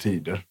bokade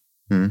tider.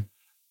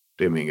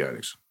 Det är min grej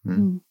liksom.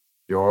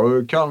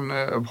 Jag kan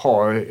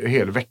ha en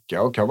hel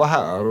vecka och kan vara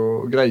här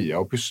och greja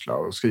och pyssla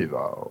och skriva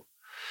och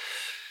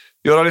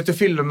göra lite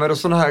filmer och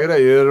såna här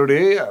grejer, och det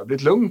är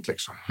jävligt lugnt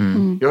liksom.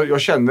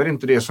 Jag känner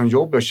inte det som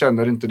jobb, jag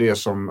känner inte det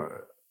som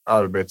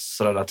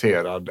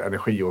arbetsrelaterad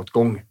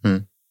energiåtgång.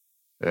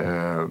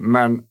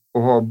 Men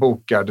att ha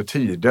bokade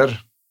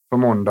tider från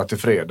måndag till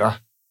fredag,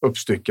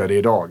 uppstyckade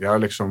i dagar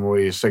liksom,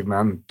 och i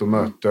segment och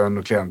möten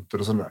och klienter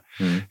och sådär.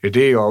 Det är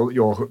det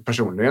jag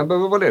personligen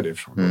behöver vara ledig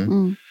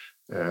ifrån.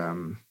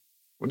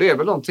 Och det är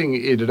väl någonting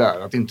i det där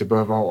att inte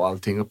behöva ha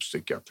allting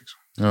uppstyckat. Liksom.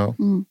 Ja.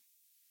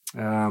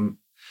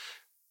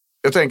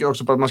 Jag tänker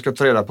också på att man ska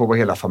ta reda på vad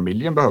hela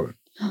familjen behöver.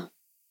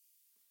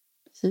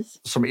 Precis.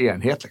 Som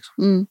enhet liksom.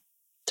 Jag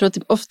tror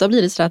att ofta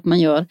blir det så att man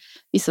gör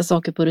vissa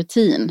saker på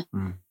rutin.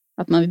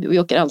 Att vi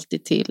åker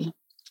alltid till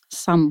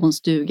sambons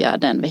stuga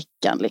den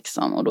veckan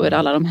liksom. Och då är det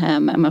alla de här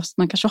med.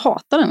 Man kanske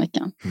hatar den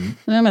veckan.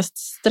 Det är den mest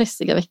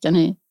stressiga veckan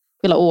i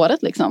hela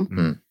året liksom.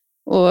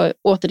 Och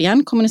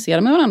återigen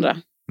kommunicera med varandra.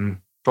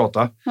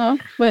 Prata. Ja,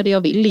 vad är det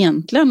jag vill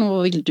egentligen och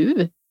vad vill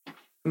du?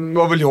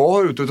 Vad vill jag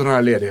ha ut av den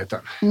här ledigheten?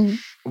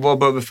 Och vad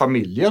behöver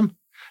familjen?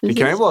 Precis.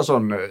 Det kan ju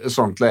vara ett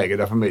sånt läge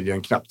där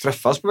familjen knappt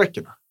träffas på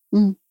veckorna.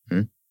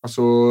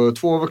 Alltså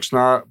 2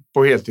 vuxna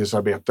på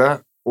heltidsarbete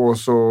och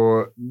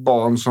så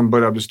barn som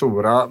börjar bli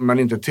stora men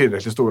inte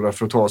tillräckligt stora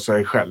för att ta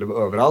sig själv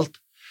överallt.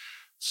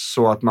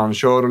 Så att man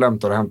kör och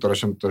lämtar och hämtar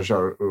och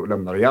kör och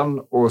lämnar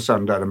igen och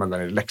sen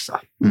däremellan är det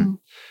läxa.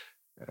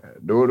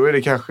 Då är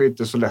det kanske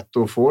inte så lätt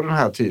att få den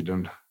här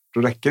tiden.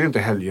 Då räcker inte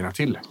helgerna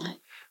till.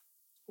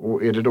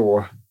 Och är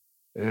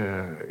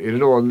det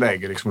då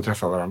läge liksom att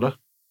träffa varandra?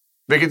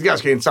 Vilket är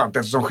ganska intressant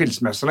eftersom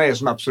skilsmässorna är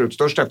som absolut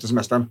störst efter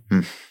semestern.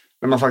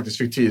 När man faktiskt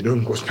fick tid att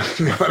umgås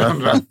med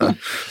varandra.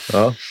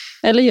 Ja.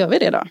 Eller gör vi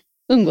det då?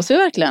 Umgås vi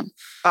verkligen?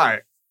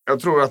 Nej, jag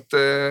tror att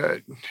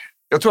det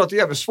är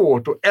jävligt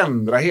svårt att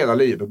ändra hela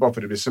livet bara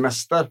för att det blir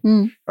semester.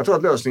 Jag tror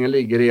att lösningen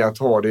ligger i att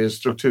ha det i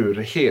struktur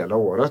hela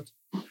året.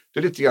 Det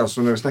är lite grann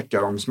som när vi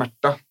snackar om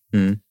smärta.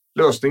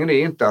 Lösningen är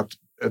inte att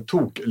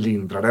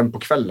toklindra den på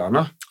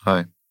kvällarna.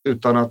 Nej.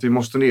 Utan att vi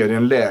måste ner i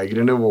en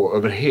lägre nivå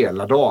över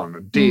hela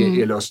dagen.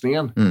 Det är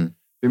lösningen.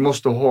 Vi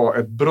måste ha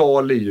ett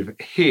bra liv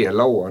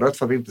hela året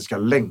för att vi inte ska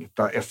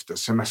längta efter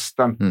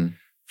semestern.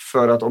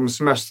 För att om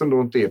semestern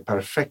då inte är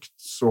perfekt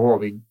så har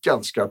vi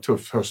ganska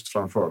tuff höst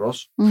framför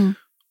oss.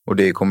 Och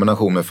det är i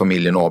kombination med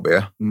familjen AB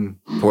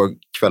på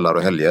kvällar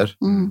och helger.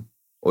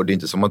 Och det är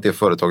inte som att det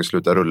företaget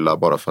slutar rulla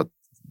bara för att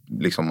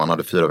liksom man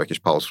hade 4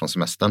 veckors paus från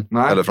semestern.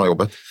 Nej. Eller från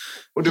jobbet.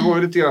 Och det var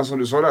ju lite grann som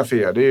du sa där,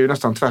 Fia. Det är ju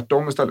nästan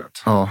tvärtom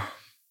istället. Ja.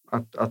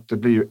 Att det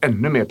blir ju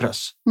ännu mer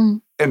press.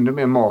 Ännu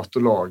mer mat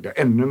och laga.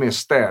 Ännu mer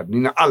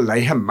städning när alla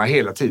är hemma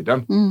hela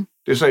tiden.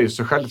 Det säger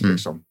sig självt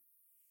liksom.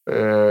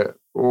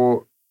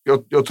 Och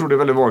jag tror det är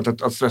väldigt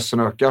vanligt att stressen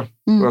ökar.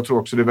 Och jag tror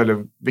också det är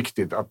väldigt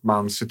viktigt att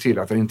man ser till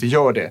att den inte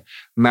gör det.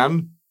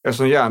 Men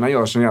eftersom hjärnan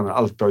gör som hjärnan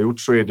alltid har gjort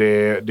så är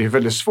det är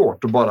väldigt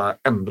svårt att bara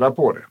ändra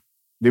på det.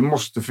 Det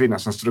måste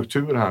finnas en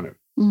struktur här nu.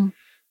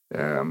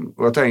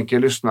 Och jag tänker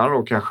lyssnarna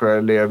då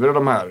kanske lever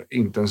de här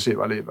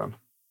intensiva liven.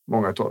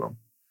 Många av dem.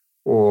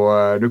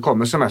 Och nu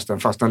kommer semestern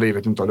fast när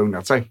livet inte har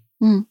lugnat sig.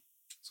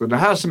 Så den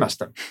här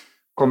semestern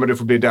kommer det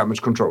få bli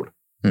damage control.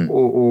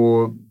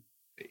 Och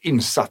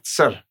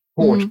insatser.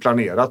 Hårt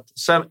planerat.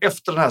 Sen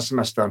efter den här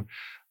semestern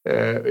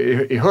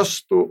i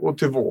höst och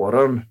till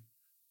våren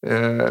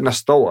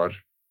nästa år.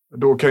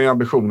 Då kan ju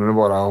ambitionen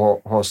vara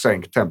att ha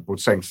sänkt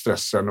tempot, sänkt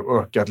stressen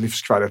och ökat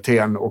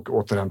livskvaliteten och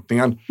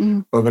återhämtningen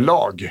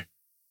överlag.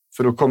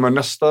 För då kommer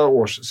nästa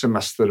års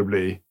semester att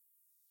bli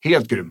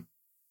helt grym.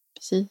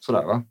 Precis.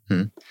 Sådär va?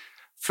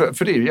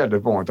 För det är ju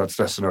jävligt vanligt att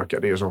stressen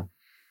ökar, det är ju så.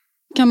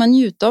 Kan man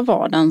njuta av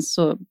vardagen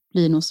så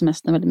blir nog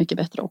semestern väldigt mycket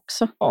bättre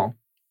också. Ja.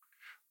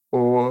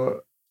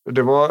 Och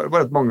det var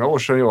väldigt många år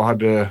sedan jag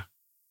hade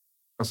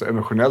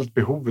emotionellt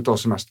behov av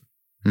semester.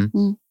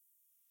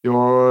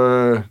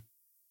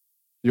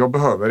 Jag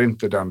behöver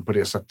inte den på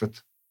det sättet.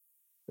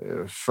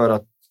 För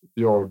att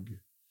jag...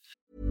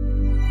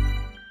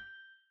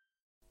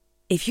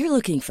 If you're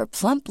looking for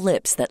plump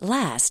lips that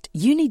last,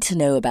 you need to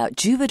know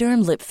about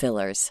Juvederm lip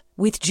fillers.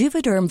 With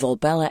Juvederm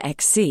Volbella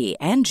XC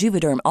and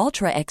Juvederm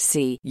Ultra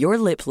XC, your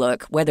lip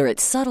look, whether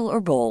it's subtle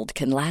or bold,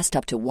 can last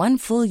up to 1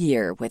 full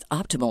year with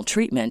optimal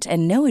treatment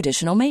and no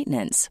additional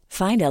maintenance.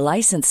 Find a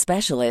licensed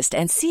specialist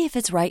and see if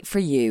it's right for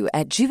you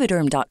at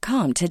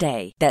Juvederm.com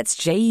today. That's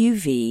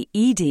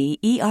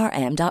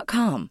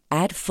JUVEDERM.com.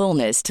 Add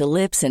fullness to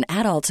lips in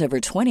adults over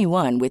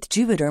 21 with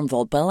Juvederm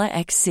Volbella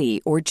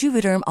XC or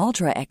Juvederm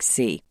Ultra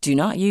XC. Do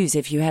not use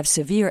if you have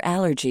severe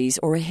allergies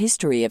or a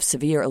history of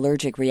severe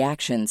allergic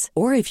reactions,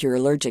 or if you're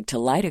allergic to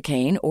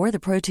lidocaine or the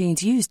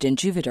proteins used in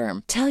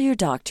Juvederm. Tell your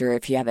doctor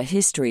if you have a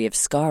history of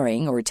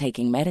scarring or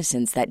taking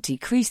medicines that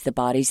decrease the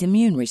body's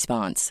immune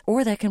response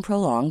or that can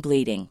prolong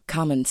bleeding.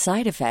 Common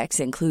side effects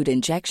include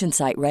injection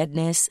site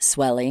redness,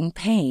 swelling,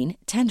 pain,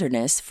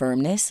 tenderness,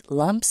 firmness,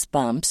 lumps,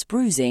 bumps,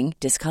 bruising,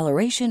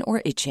 discoloration,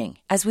 or itching.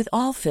 As with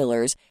all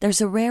fillers,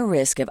 there's a rare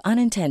risk of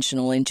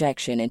unintentional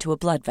injection into a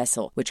blood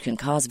vessel, which can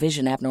cause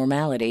vision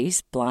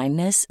abnormalities,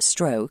 blindness,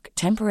 stroke,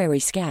 temporary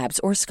scabs,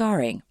 or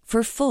scarring.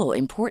 For full,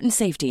 important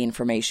safety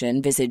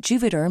information, visit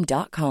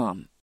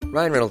Juvederm.com.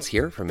 Ryan Reynolds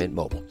here from Mint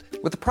Mobile.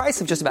 With the price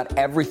of just about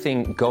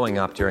everything going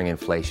up during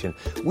inflation,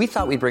 we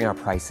thought we'd bring our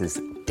prices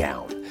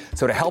down.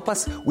 So to help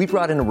us, we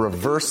brought in a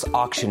reverse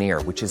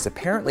auctioneer, which is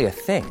apparently a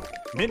thing.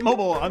 Mint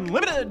Mobile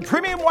Unlimited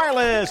Premium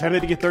Wireless. How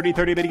to get 30,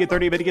 30, how to get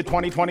 30, how to get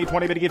 20, 20,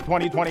 20, how to get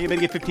 20, 20, how to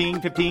get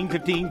 15, 15,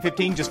 15,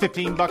 15, just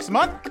 $15 a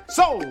month?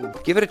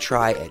 Sold! Give it a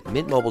try at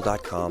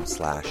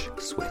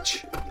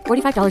mintmobile.com/switch.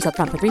 $45 up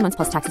front for 3 months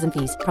plus taxes and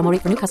fees. Promo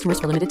rate for new customers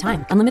for limited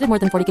time. Unlimited more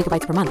than 40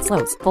 gigabytes per month.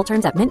 Slows full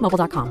terms at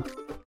mintmobile.com.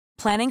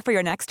 Planning for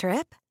your next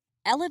trip?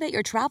 Elevate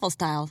your travel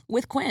style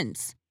with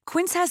Quince.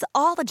 Quince has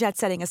all the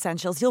jet-setting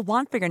essentials you'll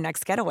want for your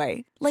next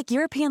getaway, like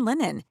European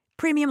linen,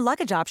 premium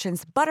luggage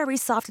options, buttery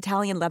soft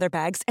Italian leather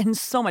bags, and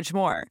so much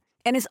more.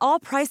 And is all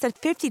priced at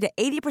 50 to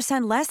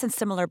 80% less than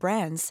similar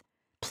brands.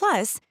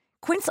 Plus,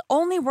 Quince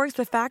only works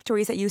with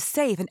factories that use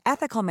safe and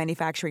ethical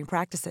manufacturing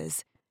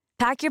practices.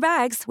 Pack your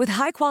bags with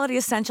high-quality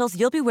essentials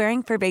you'll be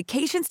wearing for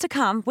vacations to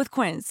come with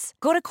Quince.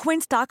 Go to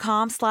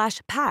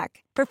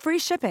quince.com/pack for free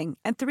shipping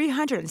and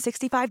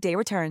 365-day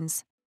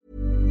returns.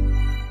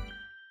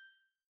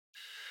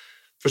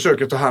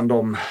 Försöker ta hand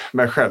om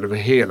mig själv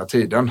hela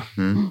tiden.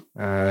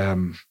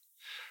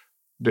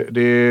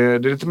 Det är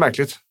lite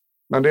märkligt,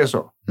 men det är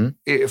så.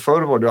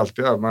 Förr var det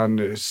alltid att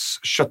man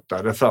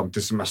köttade fram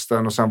till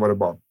semestern och sen var det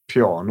bara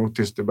piano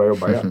tills det började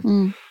jobba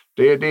igen.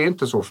 Det är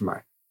inte så för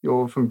mig.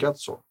 Jag funkar inte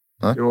så.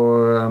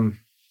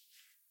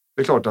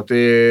 Det är klart att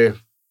det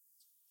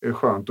är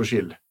skönt och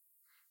chill.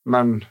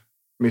 Men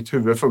mitt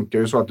huvud funkar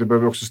ju så att det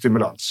behöver också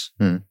stimulans.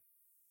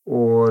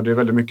 Och det är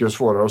väldigt mycket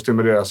svårare att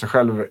stimulera sig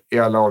själv i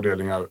alla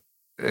avdelningar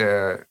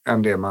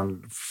än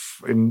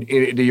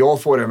det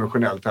jag får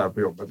emotionellt här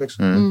på jobbet.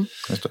 Liksom.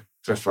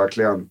 Träffa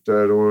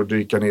klienter och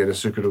dyka ner i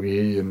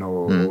psykologin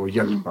och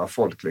hjälpa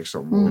folk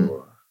liksom,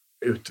 och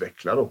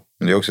utveckla då.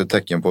 Det är också ett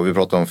tecken på, vi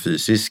pratar om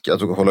fysisk,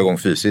 att hålla igång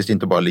fysiskt,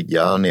 inte bara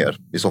ligga ner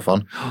i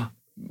soffan.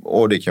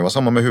 Och det kan vara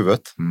samma med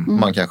huvudet.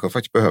 Man kanske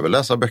faktiskt behöver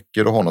läsa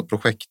böcker och ha något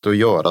projekt och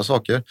göra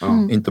saker.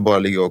 Inte bara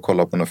ligga och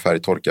kolla på när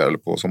färg torkar eller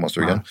på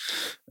sommarstugan.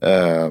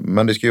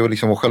 Men det ska ju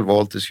liksom vara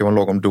självvalt, det ska vara en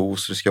lagom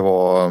dos, det ska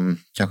vara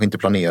kanske inte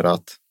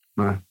planerat.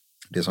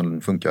 Det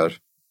som funkar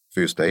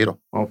för just dig då.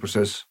 Ja,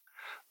 precis.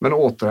 Men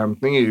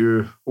återhämtning är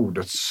ju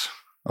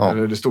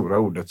eller det stora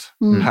ordet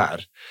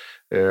här.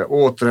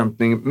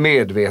 Återhämtning,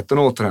 medveten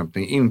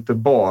återhämtning, inte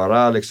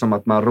bara liksom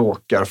att man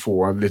råkar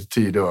få lite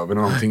tid över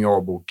när någonting är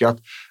avbokat,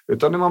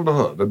 utan när man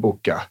behöver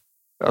boka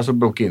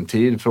in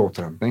tid för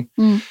återhämtning.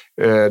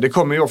 Det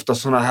kommer ju ofta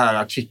sådana här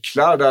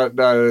artiklar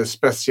där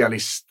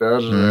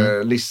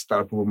specialister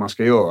listar på vad man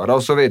ska göra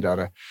och så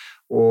vidare.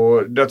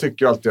 Och där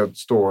tycker jag alltid att det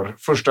står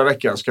första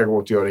veckan ska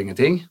gå till att göra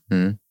ingenting.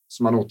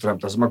 Så man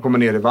återhämtar sig, man kommer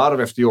ner i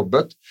varv efter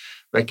jobbet.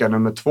 Vecka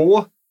nummer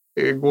 2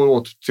 går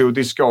åt till att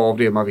diska av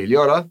det man vill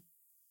göra.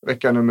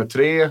 Vecka nummer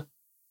 3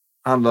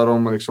 handlar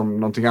om liksom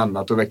någonting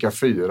annat och vecka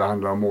 4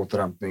 handlar om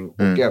återhämtning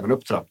och även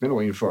upptrappning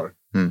då inför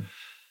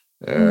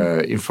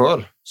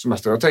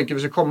semestern. Jag tänker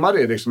vi ska komma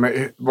det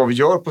liksom, vad vi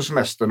gör på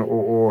semestern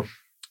och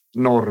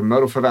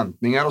normer och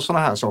förväntningar och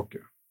sådana här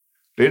saker.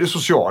 Det är det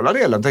sociala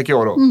delen, tänker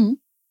jag då.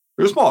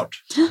 Det är smart.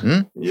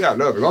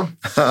 Jävla övergång.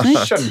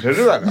 Kände du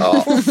det?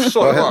 Ja.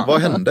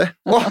 Vad hände?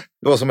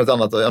 Det var som ett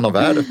annan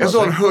värld. En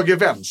sån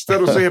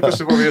höger-vänster och så helt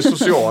plötsligt var vi i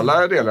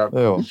sociala delen.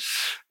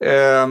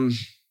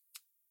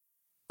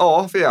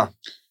 Ja, Fia.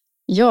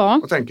 Ja.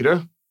 Vad tänker du?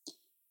 Att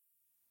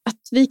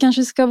vi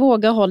kanske ska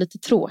våga ha lite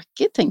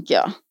tråkigt, tänker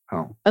jag.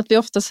 Att vi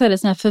ofta ser det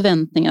såna här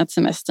förväntningar att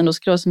semestern då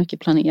ska vara så mycket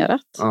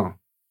planerat. Och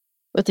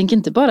jag tänker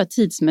inte bara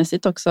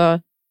tidsmässigt,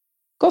 också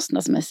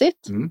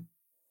kostnadsmässigt.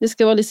 Det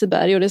ska vara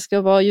Liseberg och det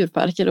ska vara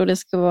djurparker och det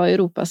ska vara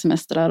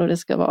Europasemestrar och det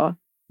ska vara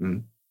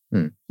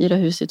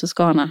Irahuset och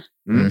Skana.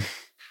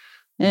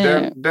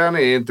 Den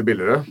är inte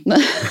billig, du.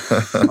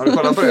 Har du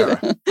kollat på det?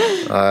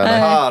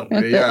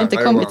 Nej, inte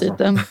kommit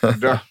dit än.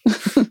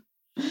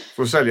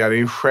 Får sälja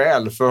din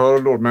själ för att ha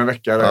råd med en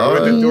vecka.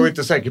 Jag är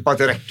inte säker på att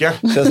det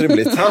räcker. Känns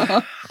rimligt. Det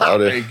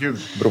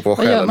beror på vad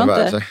själen är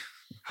värd sig.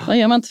 Vad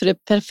gör man inte för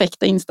det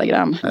perfekta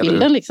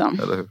Instagram-bilden liksom?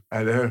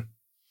 Eller hur?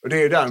 Och det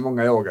är ju där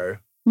många jagar ju.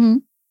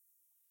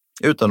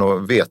 Utan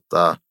att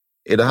veta,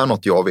 är det här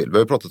något jag vill? Vi har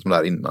ju pratat om det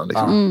här innan.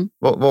 Liksom.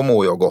 Vad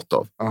mår jag gott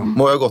av?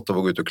 Mår jag gott av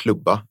att gå ut och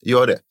klubba?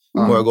 Gör det.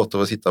 Mår jag gott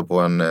av att sitta på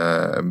en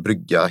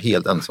brygga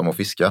helt ensam och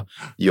fiska?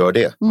 Gör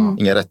det.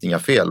 Inga rätt, inga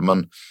fel.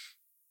 Men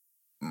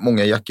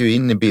många jackar ju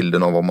in i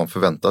bilden av vad man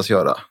förväntas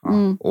göra.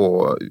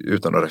 Och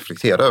utan att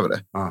reflektera över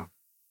det.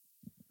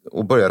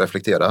 Och börja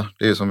reflektera.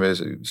 Det är ju som vi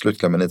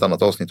slutklämmen i ett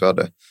annat avsnitt vi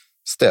hade.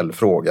 Ställ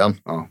frågan.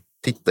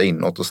 Titta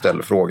inåt och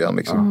ställ frågan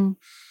liksom.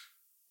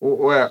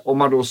 Och om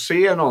man då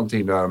ser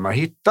någonting där, man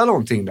hittar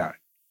någonting där.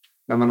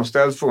 När man har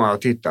ställt frågan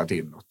och tittat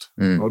inåt.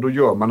 Och då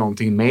gör man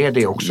någonting med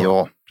det också.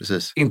 Ja,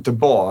 precis. Inte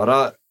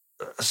bara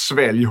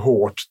svälj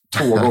hårt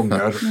 2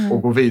 gånger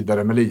och gå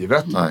vidare med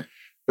livet. Nej.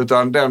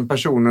 Utan den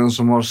personen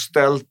som har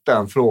ställt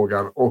den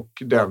frågan och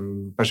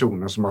den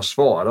personen som har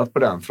svarat på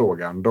den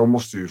frågan, de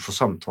måste ju få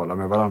samtala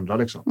med varandra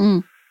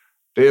liksom.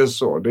 Det är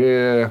så.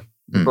 Vi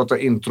pratar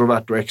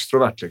introvert och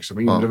extrovert liksom.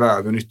 Inre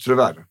världen, yttre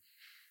världen.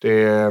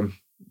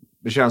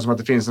 Det känns som att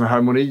det finns en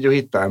harmoni att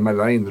hitta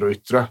mellan inre och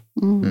yttre.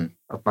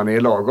 Att man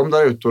är lagom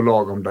där ute och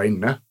lagom där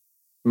inne.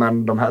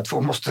 Men de här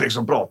två måste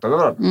liksom prata med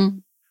varandra.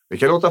 Det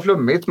kan låta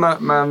flummigt,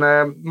 men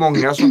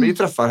många som vi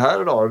träffar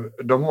här idag,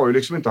 de har ju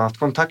liksom inte haft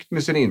kontakt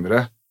med sin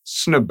inre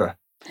snubbe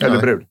eller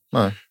brud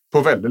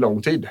på väldigt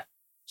lång tid.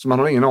 Så man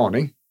har ingen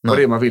aning vad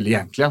det är man vill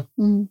egentligen.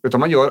 Utan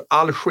man gör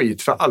all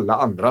skit för alla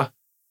andra.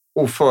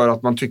 Och för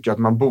att man tycker att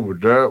man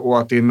borde och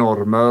att det är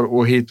normer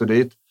och hit och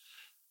dit.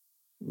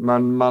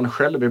 Men man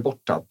själv är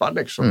borttappad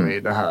liksom i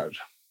det här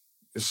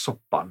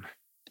soppan.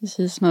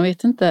 Precis, man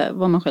vet inte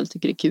vad man själv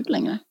tycker är kul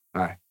längre.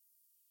 Nej,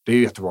 det är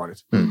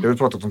jättevanligt. Det har vi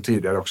pratat om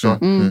tidigare också.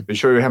 Vi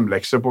kör ju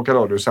hemläxor på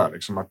Kaladius här.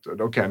 Liksom att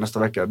nästa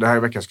vecka, det här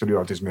veckan ska du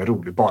göra något som är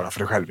roligt bara för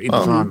dig själv, inte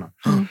för någon annan.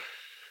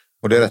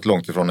 Och det är rätt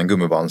långt ifrån en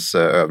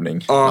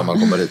gummibandsövning när man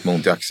kommer dit med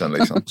ont i axeln.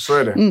 Liksom. Så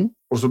är det.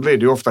 Och så blir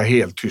det ju ofta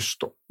helt tyst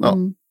då.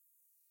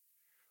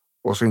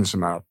 Och så inser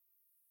man att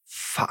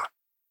fan,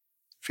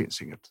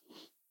 finns inget.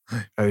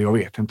 Jag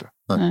vet inte.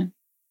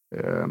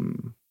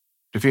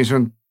 Det finns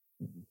ju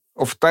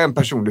ofta en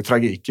personlig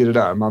tragik i det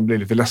där. Man blir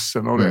lite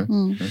ledsen av det.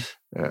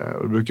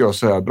 Och då brukar jag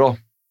säga, bra.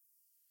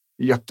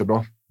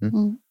 Jättebra.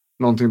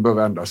 Någonting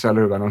behöver ändras,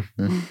 eller hur vännen?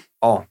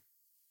 Ja.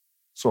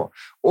 Så.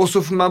 Och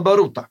så får man börja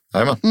rota.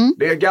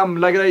 Det är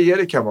gamla grejer,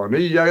 det kan vara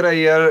nya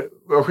grejer.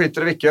 Jag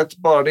skiter i vilket,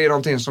 bara det är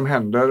någonting som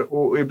händer.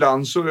 Och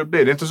ibland så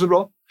blir det inte så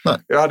bra.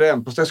 Jag hade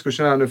en på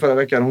stresskursen här nu förra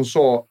veckan. Hon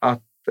sa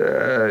att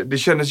det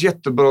kändes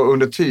jättebra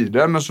under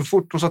tiden, men så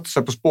fort hon satte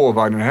sig på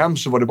spårvagnen hem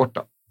så var det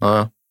borta.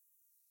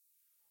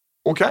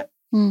 Okej.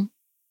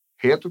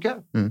 Helt okej.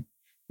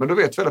 Men då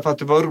vet vi i alla fall att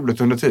det var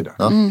roligt under tiden.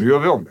 Då gör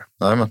vi om det.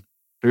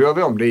 Då gör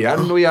vi om det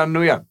igen och igen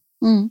och igen.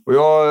 Och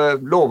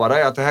jag lovar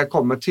dig att det här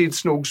kommer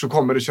tids nog, så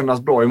kommer det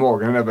kännas bra i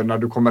magen även när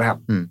du kommer hem.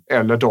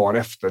 Eller dagen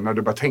efter när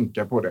du börjar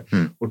tänka på det.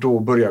 Och då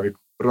börjar vi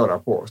röra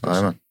på oss.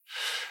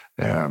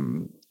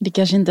 Det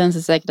kanske inte ens är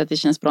säkert att det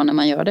känns bra när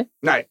man gör det.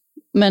 Nej.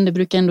 Men det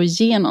brukar ändå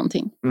ge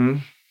någonting.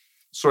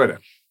 Så är det.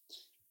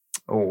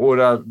 Och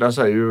där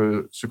säger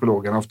ju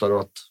psykologen ofta då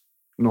att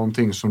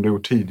någonting som du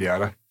gjort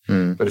tidigare,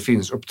 där det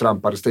finns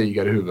upptrampade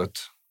stigar i huvudet,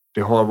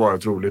 det har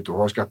varit roligt, du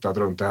har skrattat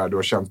runt det här, du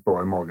har känt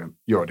bra i magen,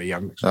 gör det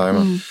igen.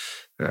 Liksom.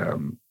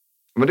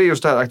 Men det är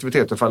just det här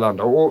aktiviteter för alla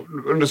andra. Och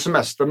under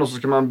semestern då så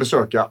ska man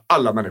besöka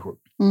alla människor.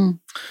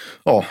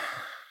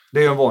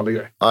 Det är en vanlig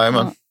grej.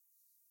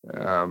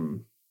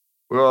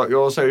 Och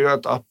jag säger ju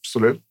att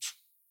absolut,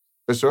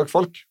 besök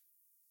folk.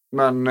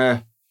 Men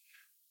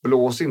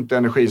blås inte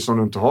energi som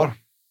du inte har.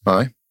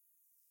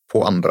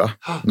 På andra,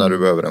 när du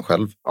behöver den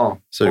själv.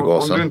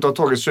 Syrgasen. Om du inte har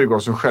tagit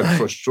syrgasen själv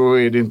först, så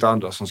är det inte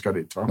andra som ska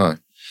dit. Va?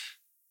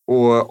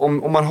 Och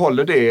om man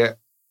håller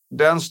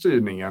den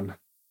styrningen,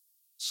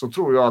 så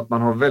tror jag att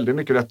man har väldigt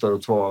mycket lättare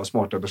att ta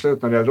smarta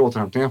beslut när det gäller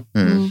återhämtningen.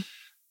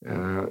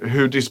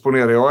 Hur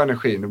disponerar jag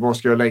energin? Vad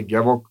ska jag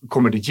lägga?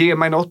 Kommer det ge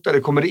mig något eller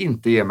kommer det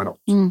inte ge mig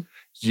något?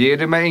 Ger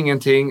det mig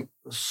ingenting,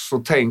 så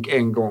tänk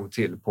en gång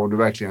till på om du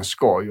verkligen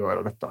ska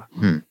göra detta.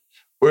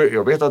 Och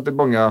jag vet att det är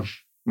många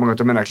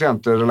av mina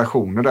klienter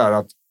relationer där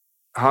att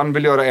han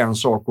vill göra en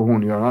sak och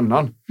hon gör en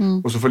annan.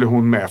 Och så följer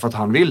hon med för att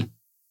han vill.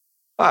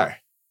 Nej,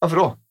 varför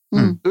då?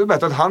 Det är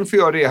bättre att han får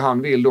göra det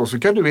han vill då, så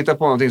kan du hitta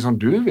på någonting som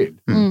du vill.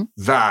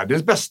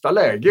 Världens bästa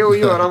läge att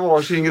göra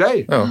varsin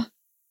grej.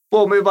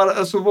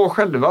 Var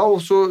själva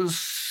och så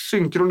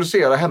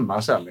synkronisera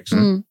hemma sen.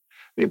 Liksom.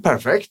 Det är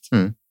perfekt.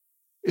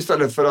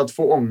 Istället för att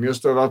få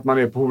ångest över att man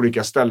är på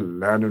olika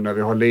ställen nu när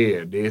vi har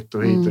ledigt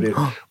och hit och dit.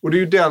 Och det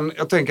är ju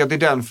jag tänker att det är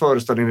den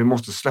föreställningen vi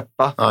måste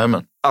släppa.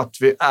 Att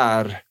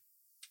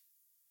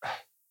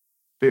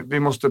vi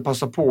måste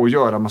passa på att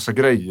göra massa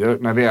grejer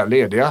när vi är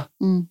lediga.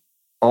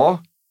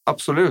 Ja,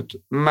 absolut.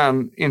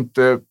 Men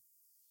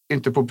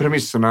inte på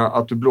premisserna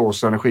att du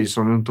blåser energi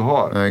som du inte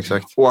har.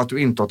 Exakt. Och att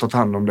du inte har tagit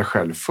hand om dig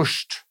själv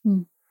först.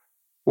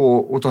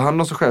 Och ta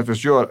hand om sig själv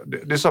först.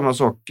 Det är samma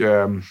sak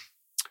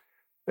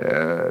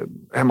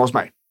hemma hos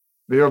mig.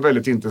 Vi har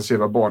väldigt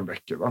intensiva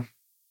barnveckor. Va?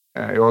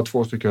 Jag har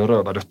 2 stycken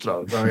röda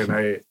döttrar. Den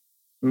ena är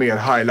mer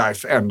high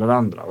life än den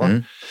andra. Va?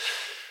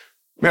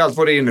 Med allt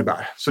vad det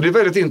innebär. Så det är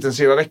väldigt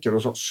intensiva veckor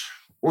hos oss.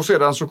 Och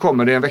sedan så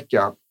kommer det en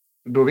vecka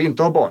då vi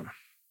inte har barn.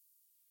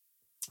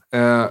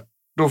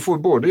 Då får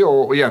både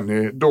jag och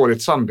Jenny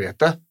dåligt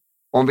samvete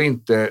om vi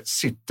inte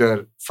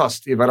sitter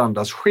fast i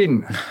varandras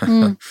skinn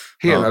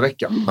hela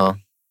veckan.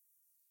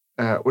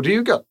 Och det är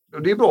ju gött.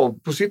 Och det är bra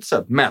på sitt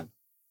sätt. Men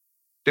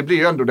det blir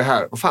ju ändå det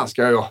här, vad fan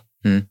ska jag göra?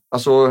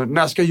 Alltså,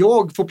 när ska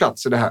jag få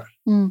plats i det här?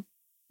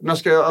 När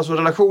ska jag, alltså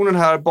relationen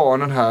här,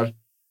 barnen här.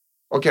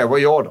 Okej, vad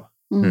är jag då?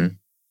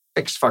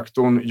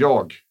 X-faktorn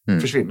jag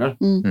försvinner.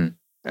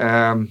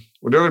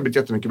 Och det har vi blivit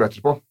jättemycket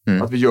bättre på.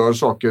 Att vi gör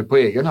saker på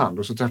egen hand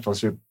och så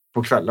träffas vi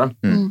på kvällen.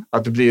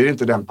 Att det blir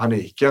inte den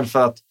paniken,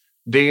 för att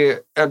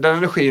den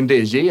energin det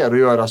ger att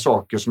göra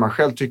saker som man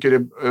själv tycker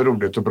är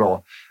roligt och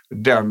bra,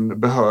 den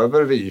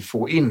behöver vi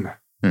få in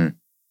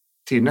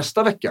till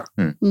nästa vecka.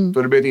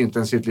 Då det blir ett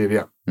intensivt liv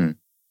igen.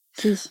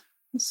 Precis.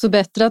 Så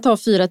bättre att ha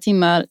 4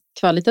 timmar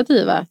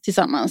kvalitativa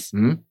tillsammans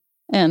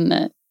än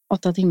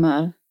 8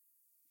 timmar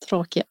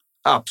tråkiga.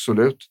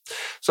 Absolut.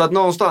 Så att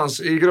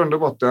någonstans i grund och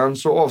botten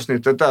så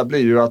avsnittet där blir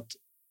ju att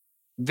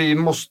vi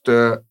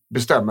måste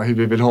bestämma hur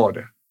vi vill ha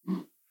det.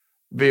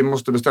 Vi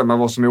måste bestämma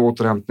vad som är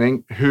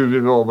återhämtning, hur vi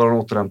vill ha vår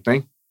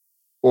återhämtning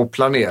och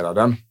planera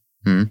den.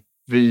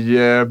 Vi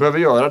behöver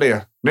göra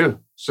det nu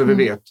så vi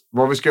vet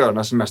vad vi ska göra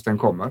när semestern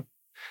kommer.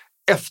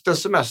 Efter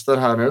semester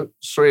här nu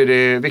så är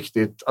det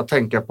viktigt att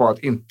tänka på att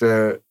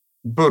inte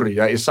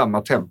börja i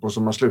samma tempo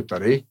som man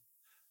slutar i.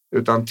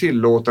 Utan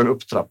tillåta en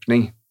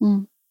upptrappning.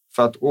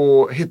 För att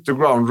hit the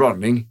ground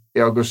running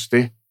i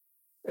augusti.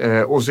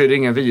 Och så är det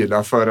ingen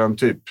vila förrän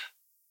typ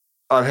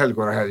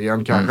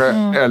helgonahelgen kanske.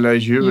 Eller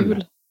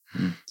jul.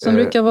 Som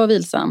brukar vara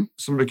vilsam.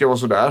 Som brukar vara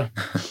sådär.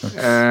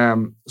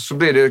 Så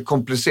blir det ett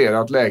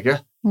komplicerat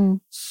läge.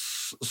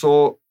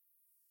 Så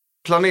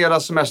planera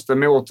semester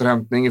med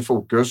återhämtning i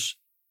fokus.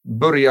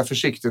 Börja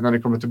försiktigt när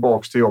ni kommer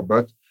tillbaka till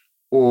jobbet.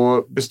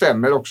 Och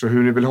bestämmer också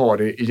hur ni vill ha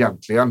det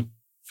egentligen.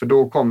 För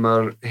då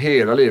kommer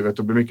hela livet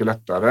att bli mycket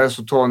lättare.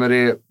 Så tar ni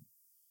det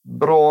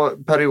bra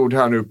period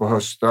här nu på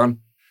hösten.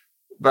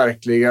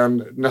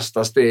 Verkligen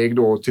nästa steg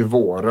då till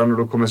våren. Och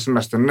då kommer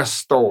semestern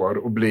nästa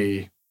år att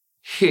bli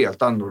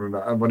helt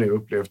annorlunda än vad ni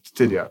upplevt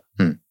tidigare.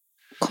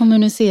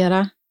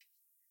 Kommunicera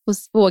och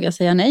våga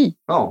säga nej.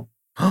 Ja.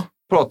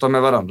 Prata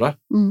med varandra.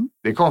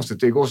 Det är konstigt,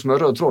 det går som en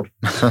röd tråd.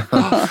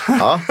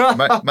 Ja,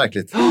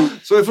 märkligt.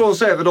 Så ifrån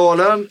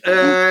Sävedalen,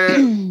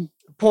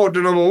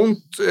 podden om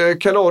ont,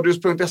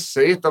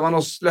 kaladius.se hittar man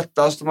oss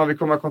lättast om man vill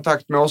komma i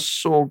kontakt med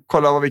oss och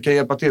kolla vad vi kan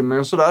hjälpa till med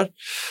och sådär.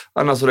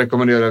 Annars så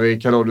rekommenderar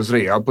vi Kaladius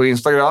Rehab på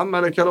Instagram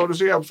eller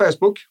Kaladius Rehab på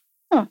Facebook.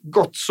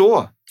 Gott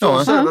så.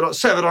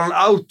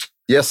 Sävedalen out.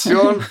 Yes,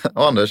 Björn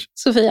och Anders.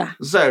 Sofia.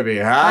 Så säger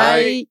vi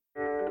hej.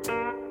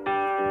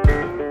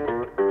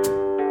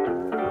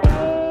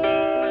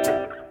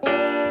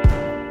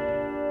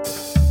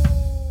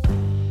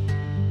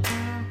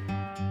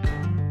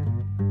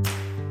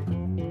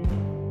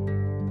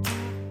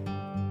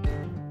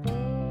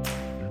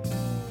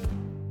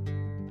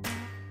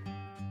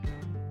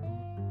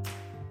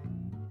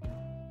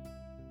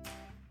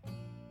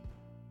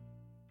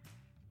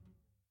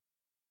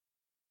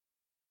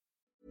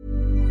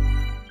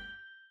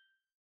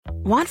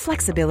 Want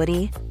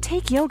flexibility?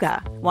 Take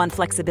yoga. Want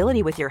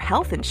flexibility with your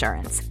health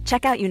insurance?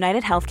 Check out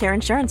United Healthcare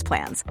Insurance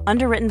Plans.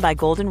 Underwritten by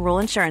Golden Rule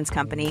Insurance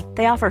Company,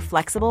 they offer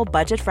flexible,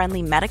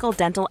 budget-friendly medical,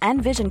 dental,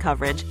 and vision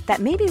coverage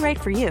that may be right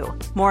for you.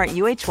 More at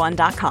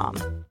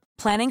uh1.com.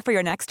 Planning for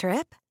your next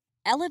trip?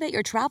 Elevate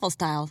your travel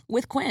style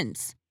with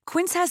Quince.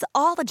 Quince has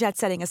all the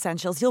jet-setting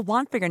essentials you'll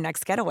want for your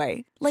next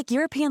getaway, like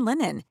European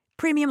linen,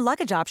 premium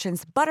luggage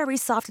options, buttery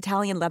soft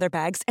Italian leather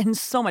bags, and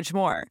so much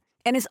more.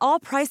 And is all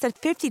priced at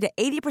 50 to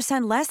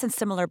 80% less than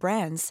similar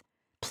brands.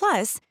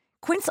 Plus,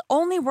 Quince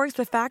only works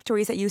with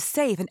factories that use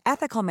safe and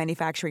ethical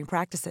manufacturing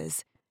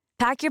practices.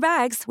 Pack your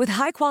bags with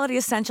high-quality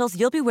essentials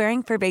you'll be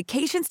wearing for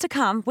vacations to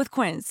come with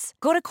Quince.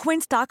 Go to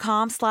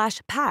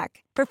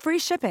quince.com/pack for free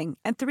shipping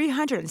and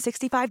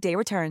 365-day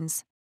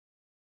returns.